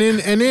 And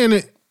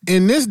then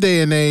in this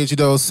day and age,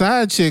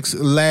 side chicks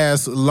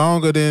last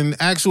longer than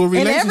actual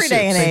relationships. In every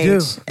day and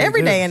age.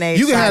 Every day and age.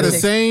 You can have the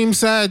same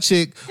side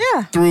chick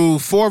through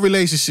 4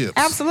 relationships.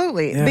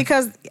 Absolutely. Yeah.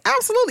 Because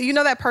absolutely, you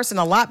know that person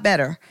a lot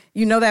better.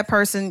 You know that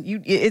person,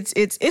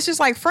 it's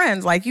just like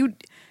friends. Like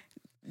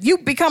you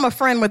become a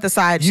friend with the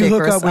side chick. You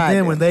hook up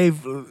with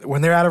them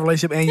when they're out of a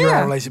relationship and you're out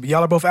of a relationship.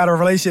 Y'all are both out of a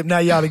relationship, now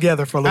y'all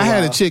together for a little while.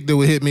 I had a chick that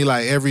would hit me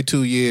like every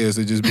 2 years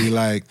and just be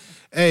like,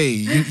 hey,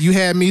 you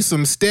had me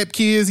some step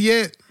kids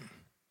yet?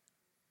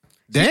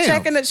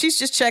 Damn. She's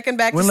just checking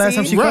back when to see. When last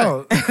time she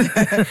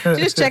called?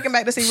 She's just checking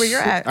back to see where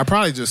you're at. I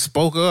probably just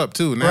spoke up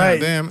too. Now,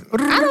 right. Damn. I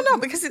don't know,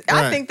 because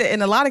I think that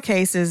in a lot of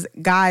cases,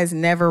 guys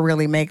never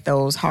really make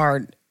those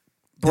hard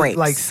breaks.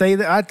 Like say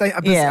that.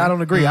 I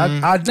don't agree.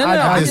 Mm-hmm.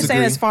 I'm just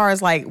saying as far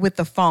as like with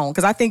the phone,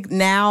 because I think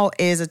now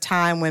is a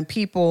time when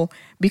people,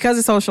 because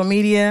of social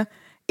media,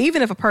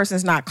 even if a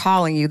person's not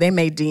calling you, they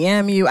may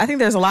DM you. I think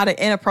there's a lot of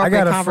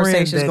inappropriate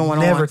conversations going on.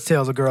 Never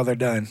tells a girl they're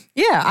done.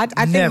 Yeah,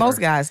 I think most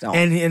guys don't.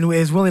 And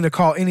is willing to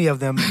call any of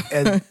them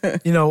as,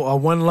 a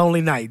one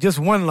lonely night. Just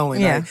one lonely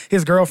night.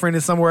 His girlfriend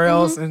is somewhere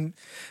else. And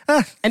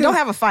don't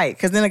have a fight,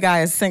 because then a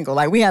guy is single.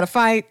 Like, we had a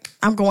fight,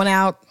 I'm going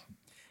out.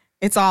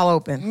 It's all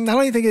open. I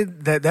don't even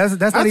think that's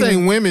not I even...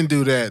 think women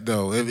do that,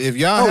 though. If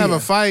y'all have a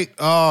fight,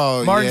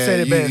 Martin said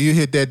it best. You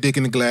hit that dick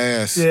in the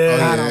glass. Yeah.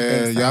 I don't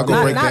think so. Y'all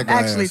go break that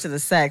glass. Not actually to the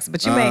sex,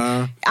 but you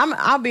may...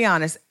 I'll be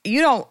honest. You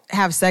don't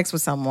have sex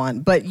with someone,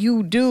 but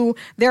you do...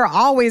 There are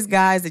always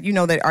guys that you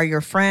know that are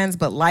your friends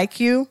but like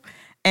you,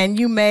 and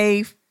you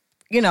may,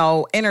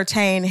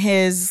 entertain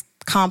his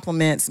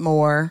compliments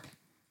more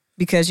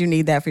because you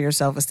need that for your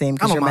self-esteem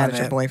because you're mad at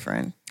your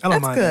boyfriend.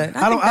 That's good.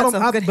 I think that's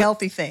a good,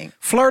 healthy thing.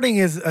 Flirting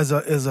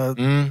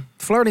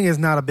flirting is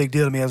not a big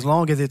deal to me as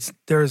long as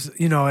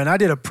and I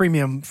did a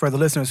premium for the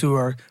listeners who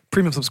are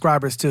premium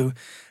subscribers to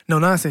No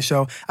Nonsense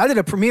Show.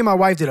 Me and my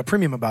wife did a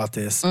premium about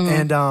this.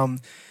 Mm-hmm. And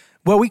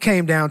what we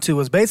came down to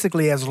was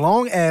basically as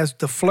long as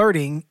the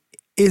flirting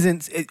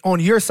isn't on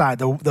your side,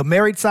 the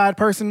married side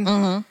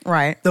person,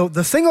 right?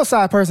 The single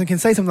side person can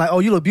say something like, "Oh,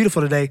 you look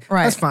beautiful today."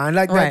 Right. That's fine.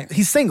 Like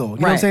he's single. You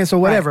know what I'm saying? So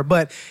whatever. Right.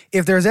 But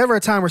if there's ever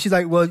a time where she's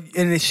like, "Well,"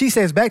 and if she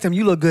says back to him,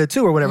 "You look good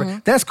too," or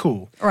whatever, that's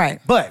cool.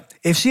 Right. But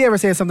if she ever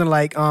says something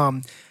like,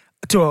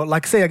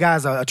 say a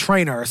guy's a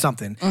trainer or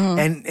something,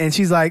 and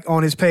she's like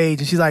on his page,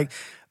 and she's like.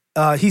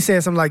 He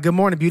said something like, "Good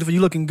morning, beautiful. You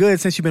looking good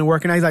since you've been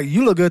working out." He's like,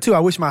 "You look good too. I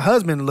wish my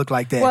husband looked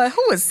like that." Well,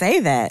 who would say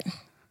that?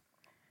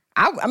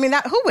 I mean,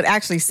 who would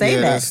actually say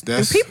that?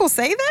 Do people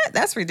say that?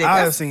 That's ridiculous. I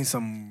have seen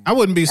some. I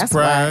wouldn't be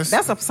surprised.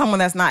 That's someone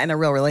that's not in a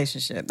real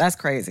relationship. That's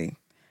crazy.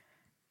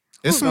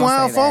 There's some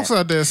wild folks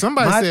out there.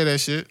 Somebody said that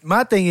shit.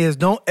 My thing is,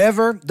 don't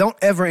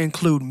ever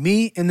include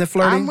me in the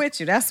flirting. I'm with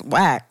you. That's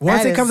whack.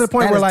 Once it comes to the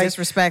point where like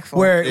disrespectful,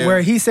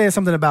 where he says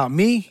something about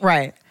me,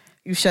 right?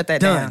 You shut that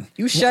done. down.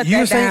 You shut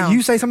that down.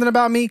 You say something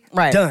about me,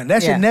 right? Done.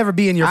 That should never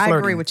be in your flirting. I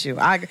agree with you.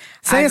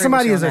 Saying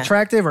somebody is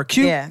attractive or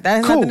cute, that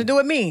has nothing to do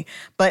with me.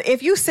 But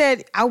if you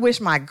said, "I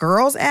wish my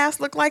girl's ass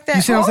looked like that,"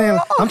 you see what I'm saying?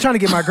 I'm trying to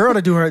get my girl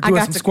to do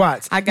some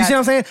squats. You see what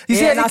I'm saying? You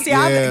see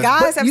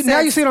guys have now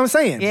you see what I'm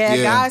saying? Yeah,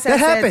 guys have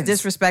said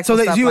disrespectful.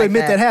 So that you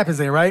admit that happens,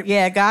 then, right?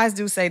 Yeah, guys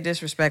do say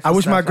disrespectful. I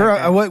wish my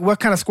girl. What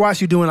kind of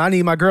squats you doing? I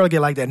need my girl to get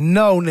like that.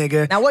 No,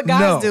 nigga. Now, what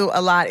guys do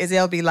a lot is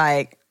they'll be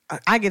like.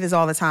 I get this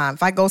all the time.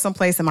 If I go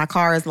someplace and my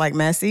car is like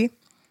messy,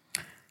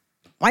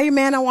 why you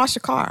man not wash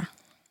your car?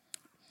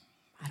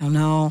 I don't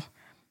know.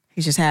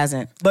 He just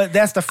hasn't. But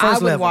that's the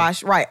first level. I would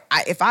wash, right.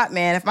 If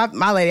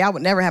my lady, I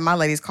would never have my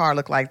lady's car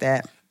look like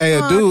that. Hey,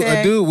 a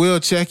okay. dude will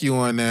check you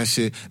on that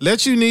shit.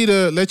 Let you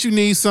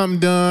need something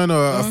done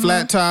or a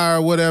flat tire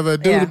or whatever. A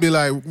dude will be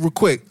like, real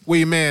quick, where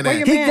your man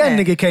at? That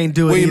nigga can't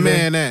do it Where your either.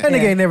 man at? That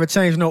nigga ain't never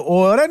changed no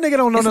oil. That nigga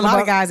don't know There's a nothing lot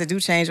about of guys that do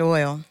change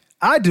oil.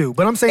 I do,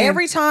 but I'm saying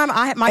Every time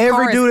my every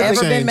car has dude that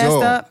ever been change messed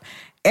oil. up,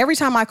 every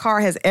time my car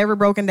has ever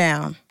broken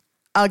down,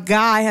 a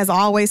guy has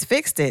always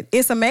fixed it.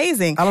 It's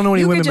amazing. I don't know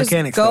any you women could just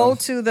mechanics, Go though.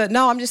 to the.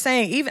 No, I'm just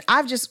saying. Even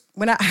I've just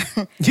when I.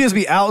 you just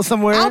be out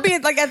somewhere. I'll be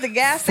like at the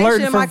gas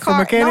Flirting station in my for car. No,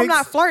 mechanics? I'm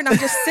not flirting. I'm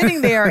just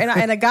sitting there,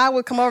 and a guy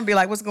would come over and be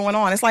like, "What's going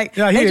on?" It's like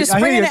Yeah, they just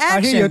spring into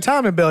I hear your action.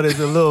 timing belt is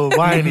a little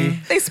whiny.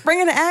 They spring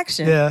into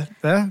action. Yeah,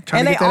 trying And to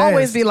they get that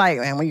always ass. be like,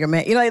 man, when you're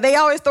man, they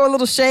always throw a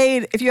little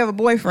shade. If you have a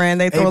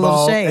boyfriend, they throw a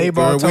little shade.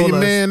 A-ball Where told your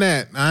us. man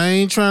at? I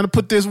ain't trying to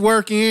put this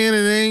work in.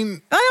 I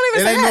don't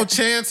even say no that.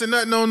 chance of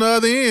nothing on the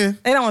other end.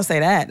 They don't want to say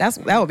that.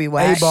 That would be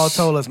whack. A-ball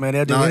told us, man.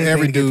 They'll do No, anything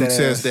every to get dude that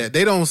says ass. that.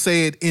 They don't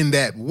say it in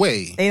that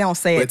way. They don't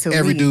say it But to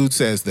every we. dude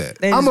says that.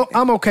 They just-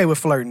 I'm okay with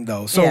flirting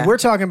though. So Yeah. we're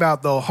talking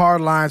about the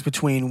hard lines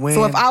between when.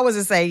 So if I was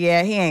to say,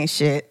 yeah, he ain't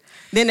shit,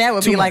 then that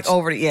would Too be like much.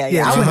 over the, yeah.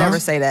 Yeah, I would uh-huh. never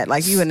say that.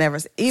 Like you would never,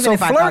 even so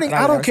if I thought flirting, that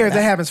I would don't never care say if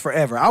that happens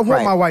forever. I want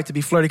Right. my wife to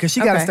be flirty because she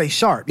got to Okay. stay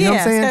sharp. You know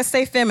what I'm saying? Yeah,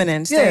 stay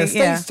feminine.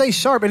 Stay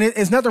sharp, and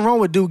it's nothing wrong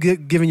with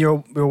giving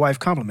your wife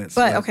compliments.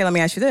 But Like, okay, let me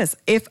ask you this: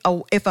 if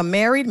a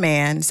married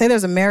man, say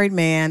there's a married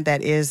man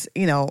that is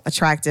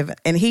attractive,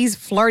 and he's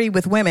flirty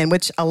with women,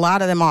 which a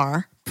lot of them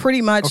are,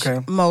 pretty much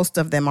Okay. most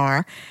of them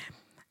are,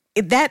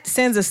 that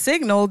sends a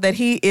signal that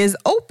he is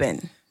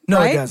open. no,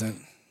 right? it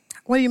doesn't.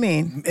 What do you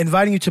mean?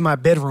 Inviting you to my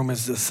bedroom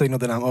is a signal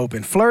that I'm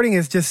open. Flirting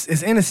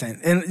is innocent,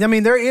 and I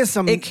mean there is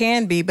some. It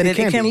can be, but it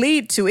can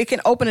lead to, it can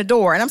open a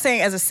door. And I'm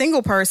saying, as a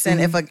single person,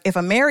 if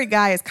a married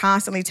guy is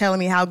constantly telling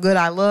me how good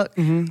I look,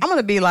 I'm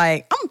gonna be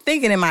like, I'm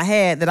thinking in my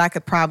head that I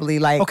could probably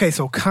like. Okay,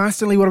 so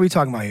constantly, what are we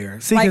talking about here?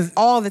 See, Like 'cause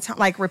all the time,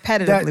 like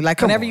repetitively. That- Like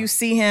come whenever on. you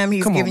see him,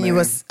 he's Come on, giving you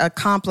man. a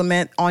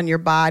compliment on your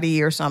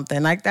body or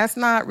something. Like that's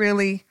not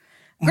really.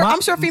 My-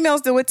 I'm sure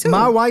females do it too.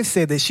 my wife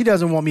said that she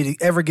doesn't want me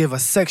to ever give a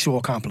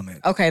sexual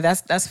compliment. Okay,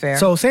 that's fair.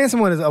 So saying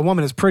a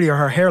woman is pretty or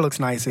her hair looks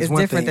nice is It's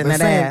one different thing. than But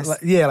that saying, ass. like,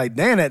 yeah, like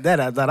damn that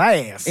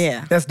ass.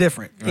 Yeah. that's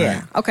different.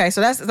 yeah. Okay,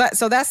 so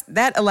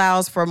that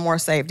allows for more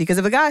safety, because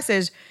if a guy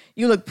says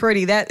you look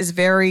pretty, that is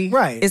very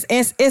Right.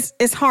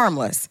 It's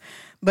harmless.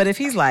 But if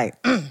he's like,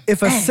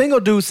 If a single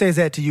dude says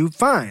that to you,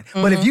 fine.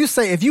 But if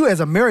you as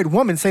a married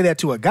woman say that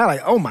to a guy,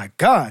 like, oh my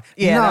God,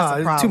 Yeah, nah, that's a it's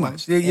too problem.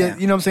 much. Yeah.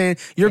 You know what I'm saying?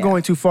 You're Yeah.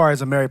 going too far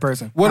as a married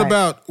person. What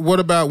Right.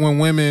 about when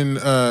women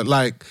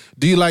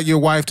do you like your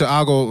wife to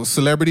ogle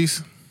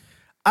celebrities?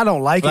 I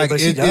don't like Like it, but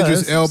she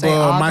Idris does. Elba Say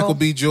or ogle? Michael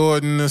B.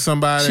 Jordan or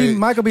somebody.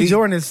 Michael B.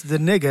 Jordan is the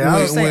nigga. When-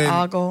 I, say when-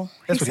 ogle.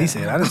 that's what he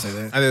said. I didn't say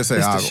that. I didn't say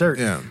it's ogle, the shirt.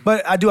 yeah.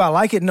 But I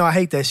like it. No, I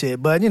hate that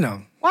shit. But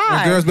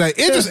Why? Girls be like,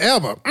 Idris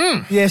Elba.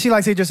 yeah, she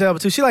likes Idris Elba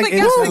too. She like But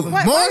Idris guess Elba.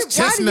 what? Morris Why do you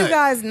Chestnut.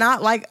 guys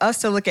not like us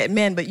to look at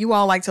men, but you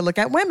all like to look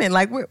at women?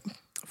 Like we're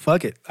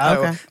Fuck it.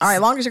 okay. All right,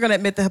 as long as you're going to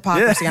admit the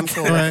hypocrisy, I'm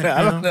cool. Right.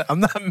 I'm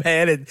not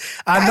mad at.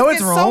 I Guys know it's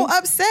get wrong. so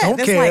upset. Don't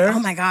It's care. like, oh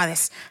my God,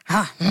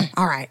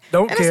 all right.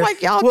 Don't and care. it's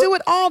like y'all Well- do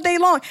it all day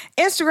long.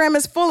 Instagram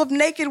is full of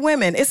naked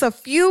women. It's a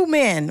few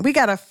men. We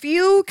got a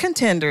few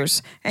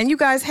contenders, and you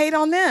guys hate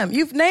on them.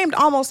 You've named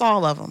almost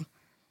all of them.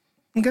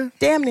 Okay.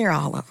 Damn near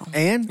all of them.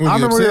 And Were you I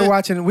remember we upset? were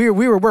watching. We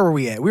were where were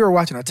we at? We were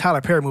watching a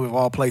Tyler Perry movie of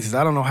all places.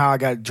 I don't know how I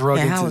got drugged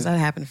Yeah, into. how was that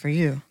happening for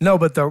you? No,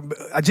 but the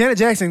Janet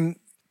Jackson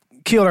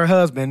killed her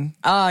husband,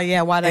 Oh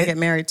yeah, why'd I get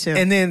married too?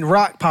 and then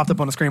Rock popped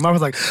up on the screen. I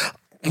was like.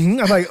 I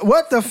was like,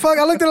 what the fuck?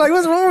 I looked at her like,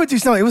 what's wrong with you?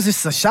 No, it was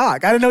just a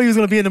shock. I didn't know he was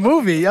going to be in the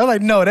movie. I was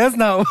like, no, that's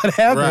not what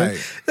happened.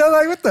 Right. I was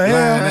like, what the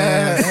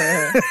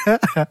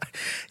hell?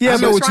 Yeah, I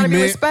she know was what trying you to be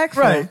meant.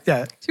 respectful. Right,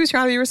 yeah. She was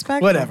trying to be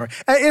respectful. Whatever.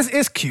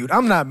 It's cute.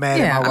 I'm not mad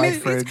Yeah, at my I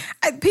mean, wife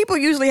for people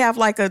usually have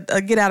like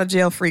a get out of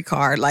jail free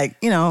card, like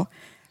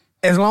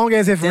as long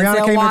as if Denzel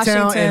Rihanna came to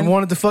town Washington. and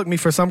wanted to fuck me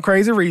for some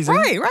crazy reason,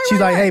 Right, she's right, like,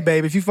 right. hey,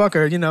 babe, if you fuck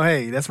her,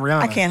 hey, that's Rihanna.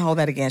 I can't hold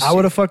that against I you.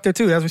 would have fucked her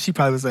too. That's what she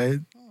probably would say.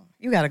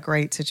 You got a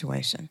great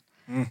situation.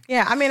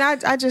 Yeah, I mean,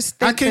 I just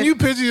think Can that- you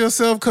picture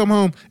yourself come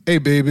home? Hey,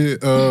 baby.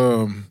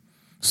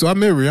 So I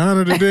met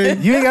Rihanna today.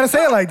 You ain't got to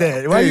say it like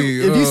that. Why Hey,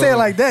 if you say it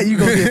like that, you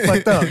going to get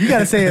fucked up. You got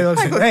to say it like,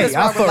 Like with hey, Chris I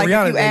Rock, fuck like,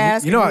 Rihanna. if you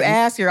ask, you know,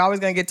 you're always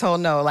gonna get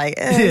told no. Like,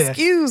 Yeah.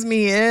 excuse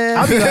me.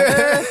 I'll be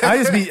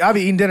like, I'll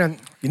be eating dinner.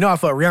 I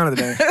fuck Rihanna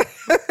today.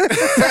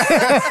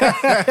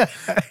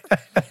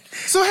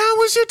 So how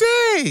was your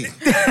day?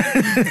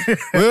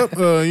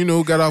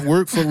 Well, got off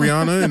work for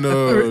Rihanna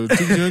and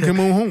took you and came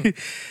on home.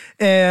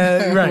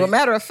 And right. Well,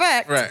 matter of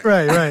fact,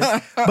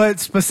 Right. But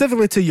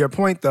specifically to your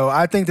point, though,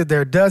 I think that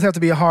there does have to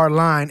be a hard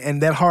line,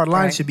 and that hard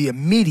line Right. should be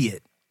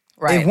immediate.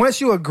 right. And once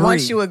you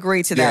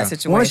agree to Yeah. that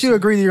situation, once you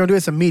agree that you're gonna do it,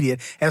 it's immediate.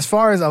 As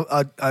far as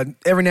a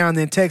every now and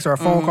then text or a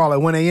phone call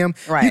at 1 a.m.,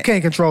 Right. you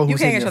can't control who's You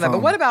can't in control your that. But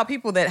phone. what about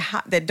people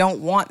that don't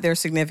want their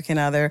significant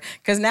other?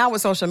 Because now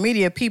with social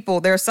media,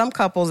 there are some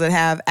couples that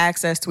have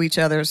access to each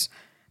other's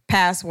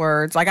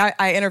passwords. Like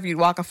I interviewed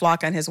Waka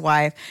Flocka and his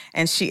wife,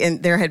 and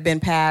there had been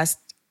past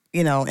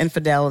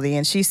infidelity,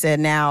 and she said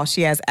now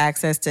she has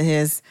access to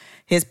his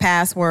his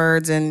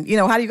passwords, and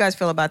how do you guys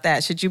feel about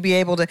that? Should you be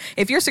able to,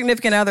 if your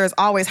significant other is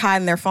always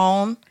hiding their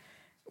phone,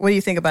 what do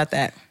you think about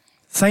that?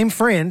 Same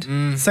friend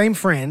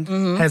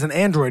has an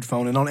Android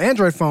phone, and on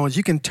Android phones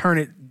you can turn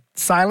it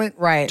silent,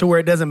 right, to where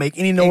it doesn't make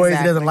any noise.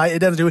 Exactly. It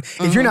doesn't do it.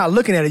 If you're not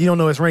looking at it, you don't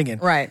know it's ringing.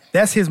 Right.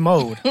 That's his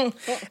mode,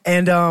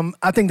 and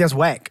I think that's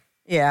whack.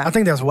 Yeah, I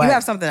think that's whack. You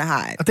have something to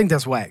hide. I think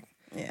that's whack.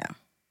 Yeah.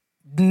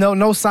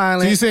 No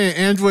silence. So you saying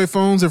Android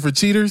phones are for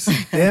cheaters?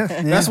 Yeah.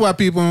 That's why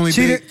people only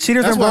date.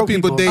 Cheaters That's and why broke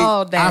people people. date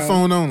Oh, dang.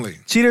 iPhone only.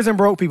 Cheaters and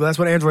broke people. That's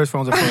what Android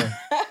phones are for.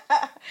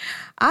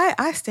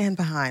 I stand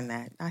behind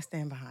that.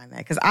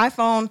 Because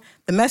iPhone,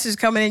 the message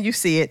coming in, you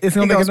see it. It's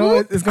gonna It make goes, a noise.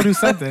 whoop. It's gonna do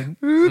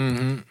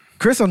something.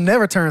 Crystal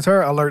never turns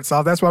her alerts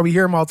off. That's why we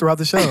hear them all throughout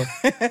the show.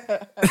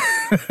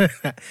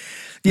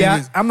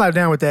 Yeah, I'm not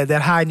down with that.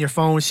 That hiding your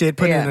phone shit,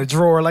 putting it in a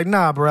drawer. Like,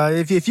 nah, bro.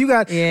 If you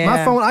got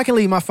my phone, I can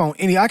leave my phone.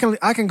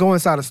 I can go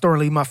inside a store and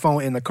leave my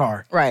phone in the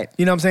car. Right.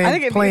 You know what I'm saying? I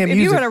think if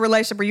you're in a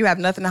relationship where you have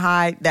nothing to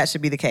hide, that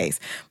should be the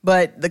case.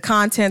 But the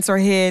contents are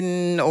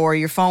hidden, or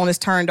your phone is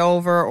turned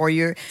over, or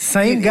you're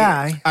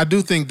guy. I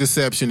do think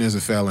deception is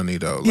a felony,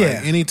 though. Like,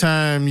 Yeah.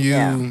 anytime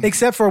you,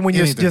 except for when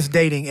you're anything. just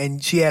dating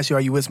and she asks you,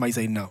 "Are you with somebody?" You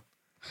say no.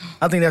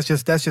 I think that's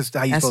just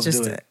how you're supposed to do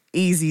just it.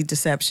 easy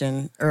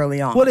deception early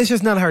on. Well, it's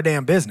just none of her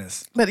damn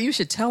business. But you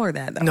should tell her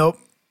that, though.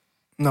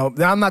 Nope.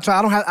 I'm not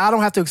trying. I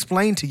don't have to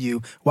explain to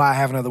you why I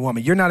have another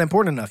woman. You're not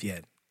important enough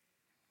yet.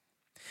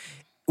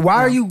 Why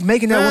are you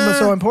making that woman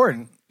so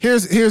important?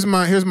 Here's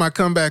my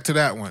comeback to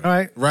that one. All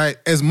right. Right.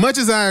 As much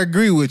as I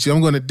agree with you, I'm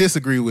going to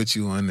disagree with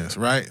you on this.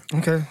 Right.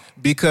 Okay.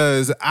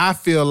 Because I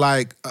feel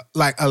like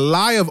a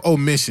lie of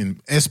omission,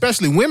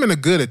 especially women are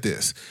good at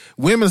this.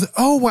 Women say,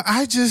 "Oh, well,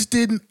 I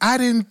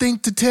didn't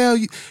think to tell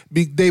you."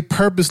 They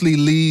purposely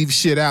leave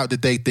shit out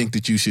that they think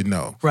that you should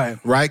know. Right.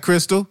 Right,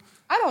 Crystal?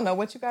 I don't know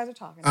what you guys are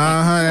talking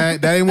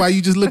about. That ain't why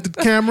you just looked at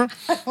the camera.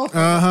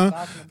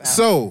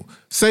 So,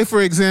 say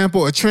for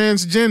example, a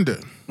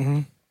transgender.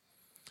 Mm-hmm.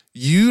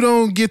 You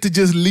don't get to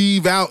just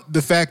leave out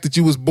the fact that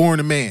you was born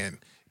a man.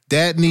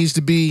 That needs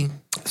to be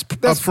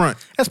up front.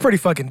 That's pretty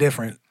fucking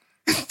different.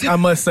 I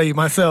must say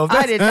myself.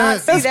 I did not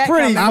see that's that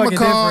pretty coming.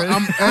 fucking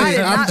different. I did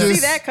not see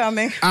that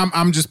coming.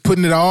 I'm just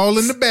putting it all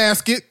in the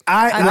basket.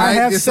 I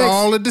have it's sex.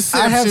 all a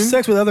deception. I have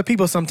sex with other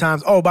people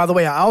sometimes. Oh, by the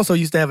way, I also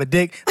used to have a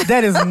dick.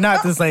 That is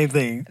not the same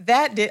thing.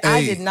 I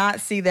did not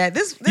see that.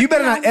 This You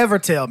better not ever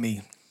tell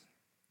me.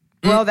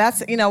 Well,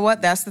 that's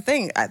what? That's the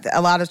thing.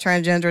 A lot of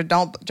transgenders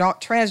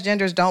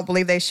don't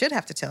believe they should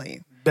have to tell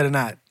you. Better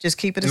not. Just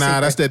keep it a secret. Nah,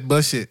 that's that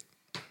bullshit.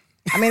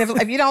 I mean,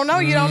 if you don't know,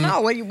 you don't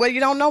know. What you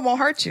don't know won't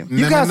hurt you.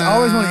 You guys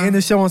always want to end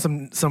the show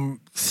on some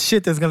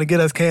shit that's gonna get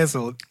us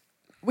canceled.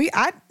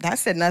 I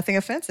said nothing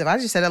offensive. I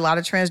just said a lot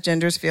of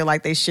transgenders feel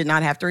like they should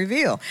not have to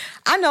reveal.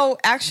 I know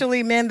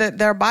actually men that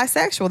they're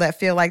bisexual that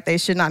feel like they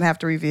should not have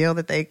to reveal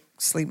that they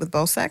sleep with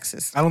both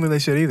sexes. I don't think they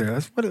should either.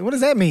 What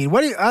does that mean?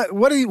 What is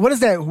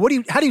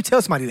that? How do you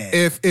tell somebody that?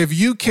 If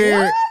you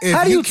care, What?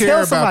 if you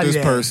care about this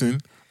person,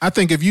 I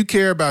think if you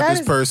care about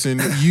this person,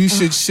 you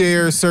should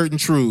share certain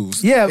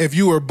truths. Yeah. If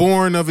you were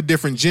born of a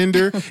different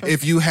gender,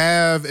 if you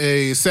have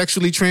a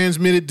sexually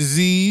transmitted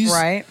disease,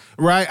 Right.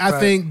 I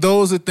think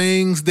those are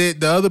things that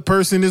the other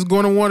person is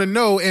going to want to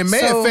know and may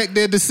affect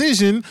their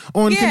decision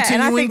on and I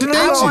continuing think to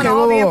I date want you.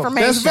 all the Whoa.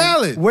 information. That's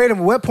valid. Wait a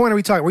minute. What point are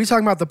we talking? Were you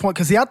talking about the point?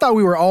 Because I thought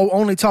we were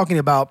only talking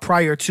about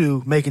prior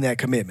to making that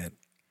commitment.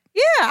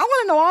 Yeah, I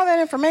want to know all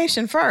that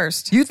information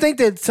first. You think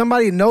that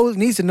somebody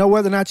needs to know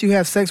whether or not you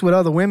have sex with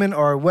other women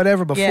or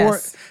whatever before?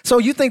 Yes. So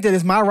you think that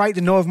it's my right to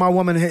know if my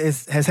woman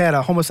has had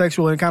a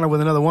homosexual encounter with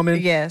another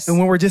woman? Yes. And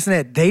when we're just in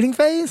that dating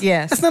phase?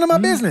 Yes. That's none of my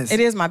business. It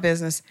is my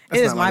business.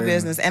 That's It is not my my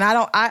business. And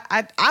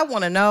I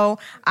want to know.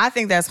 I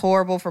think that's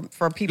horrible for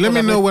people. Let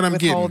me that know what I'm withhold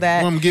getting,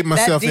 that. what I'm getting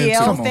myself that into. DL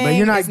Come on, thing man,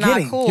 you're not is not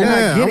getting- cool. you're not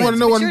Yeah, I getting- want to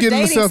know But what I'm you're getting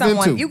dating myself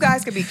someone. into. You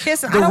guys could be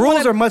kissing. The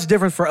rules are much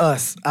different for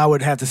us, I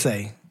would have to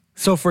say.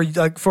 So for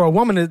a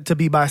woman to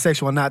be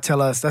bisexual and not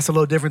tell us, that's a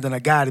little different than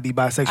a guy to be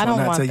bisexual I don't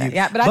and not want tell that. you.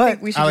 Yeah, but I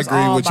think we should I'll just agree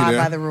all with you abide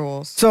there. by the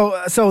rules.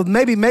 So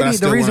maybe the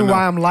still reason wanna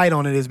why know. I'm light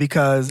on it is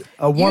because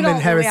a woman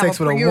having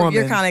sex with a woman.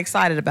 You're kind of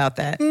excited about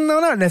that.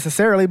 No, not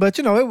necessarily, but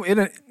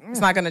It's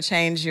not going to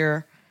change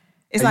your.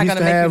 It's not used going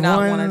to to make you have not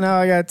one, want to. now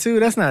I got two.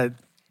 That's not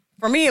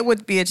For me, it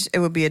would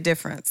be a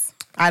difference.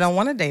 I don't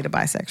want to date a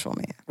bisexual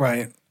man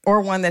right. or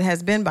one that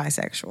has been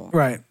bisexual.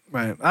 Right.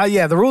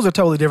 Yeah, the rules are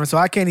totally different, so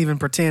I can't even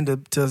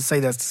pretend to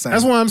say that's the same.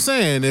 That's what I'm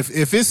saying.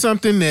 If it's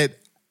something that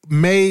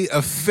may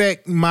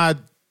affect my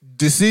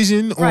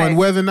decision Right. on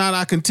whether or not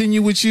I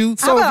continue with you,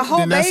 How about a whole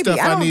then that's baby?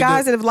 stuff I know need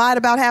guys to. that have lied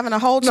about having a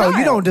whole No, child.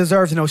 you don't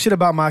deserve to know shit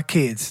about my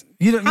kids.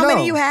 You don't. How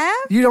many you have?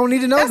 You don't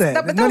need to know But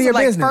that. None those of are your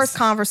like business. first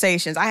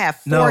conversations. I have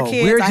no, 4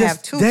 kids. we're I just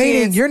have 2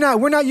 dating. kids. You're not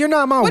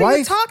my What wife. are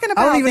you talking I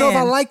don't about even know if I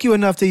then? like you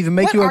enough to even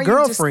make What you a are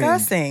girlfriend. You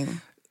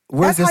discussing?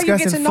 We're That's how you get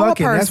discussing to know a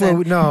fucking. That's person.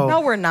 what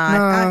no, we're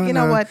not. You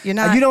know what? You're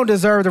not. You don't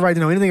deserve the right to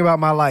know anything about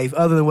my life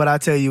other than what I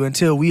tell you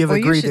until we have Well,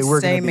 you agreed should that we're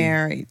stay going to be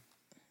married.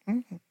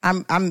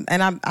 I'm believing.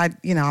 And that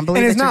it's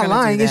you're not gonna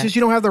lying. do It's that. just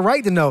you don't have the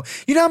right to know.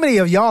 You know how many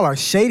of y'all are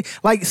shady?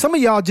 Like some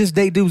of y'all just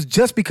date dudes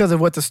just because of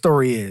what the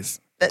story is.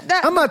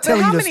 I'm not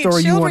telling you the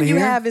story you want to hear. How many children you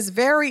have is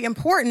very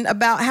important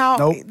about how.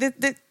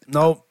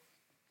 Nope.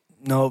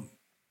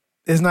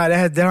 It's not.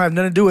 That don't have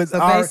nothing to do with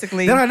our.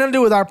 Basically, that don't have nothing to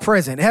do with our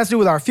present. It has to do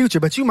with our future.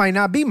 But you might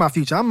not be my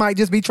future. I might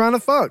just be trying to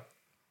fuck.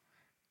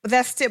 But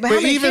that's still. But how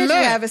many kids you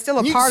have is still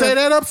a part of. You say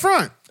that up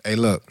front. Hey,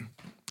 look.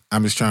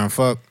 I'm just trying to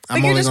fuck.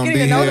 I'm only going to be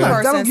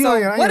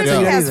here. What if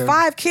he has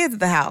 5 kids at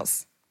the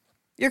house?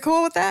 You're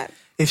cool with that?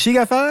 If she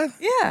got 5?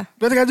 Yeah.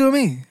 What they got to do with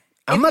me?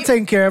 I'm not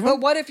taking care of her. But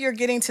what if you're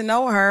getting to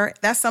know her?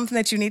 That's something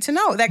that you need to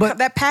know.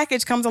 That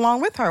package comes along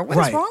with her. What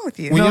is wrong with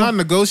you? When y'all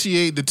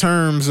negotiate the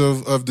terms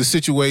of the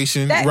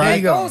situation,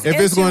 right? If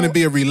it's going to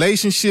be a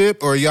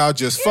relationship or y'all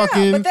just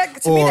fucking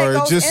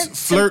or just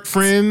flirt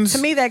friends. To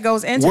me, that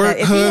goes into work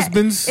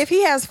husbands. If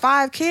he has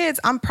 5 kids,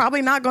 I'm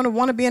probably not going to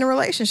want to be in a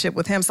relationship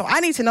with him. So I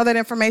need to know that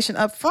information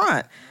up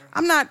front.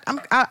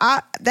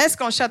 That's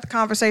going to shut the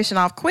conversation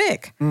off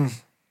quick.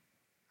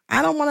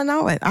 I don't want to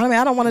know it. I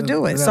don't want to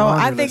do it. So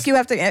I think you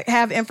have to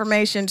have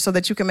information so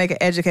that you can make an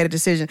educated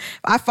decision. If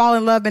I fall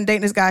in love, been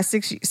dating this guy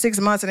 6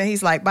 months, and then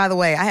he's like, by the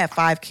way, I have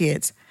 5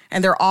 kids,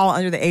 and they're all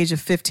under the age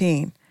of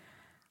 15.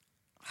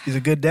 He's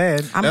a good dad.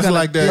 That's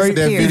like that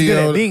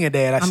video. Being a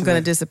dad, I'm going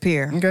to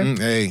disappear. Okay.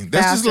 Hey,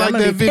 that's just like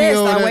that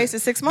video. I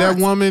wasted 6 months.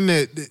 That woman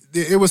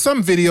it was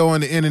some video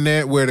on the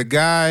internet where the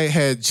guy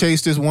had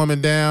chased this woman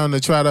down to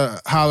try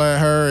to holler at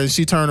her, and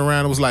she turned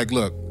around and was like,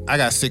 "Look, I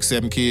got 6,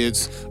 7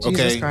 kids.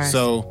 Okay,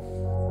 so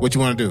what you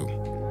want to do?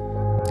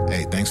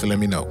 Hey, thanks for letting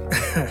me know."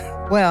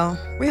 Well,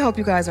 we hope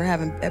you guys are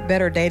having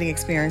better dating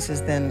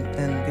experiences than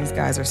these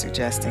guys are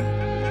suggesting.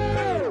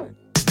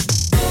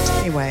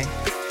 Anyway.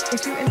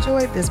 If you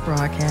enjoyed this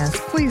broadcast,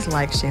 please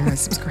like, share, and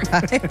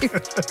subscribe.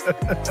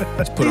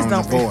 Please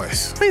don't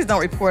voice. Please don't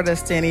report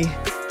us to any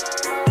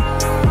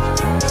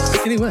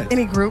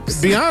groups.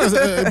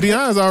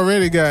 Beyonce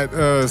already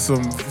got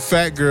some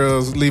fat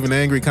girls leaving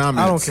angry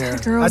comments. I don't care.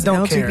 Girls, I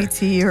don't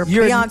LGBT care. Or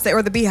Beyonce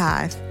or the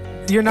Beehive.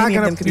 You're not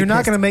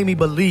gonna make me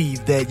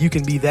believe that you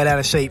can be that out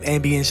of shape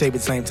and be in shape at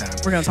the same time.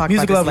 We're gonna talk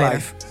Music about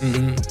Love this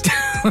later.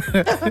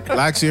 Life.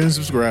 Like, share, and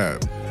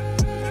subscribe.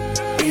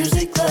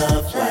 Music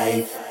Love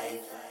Life.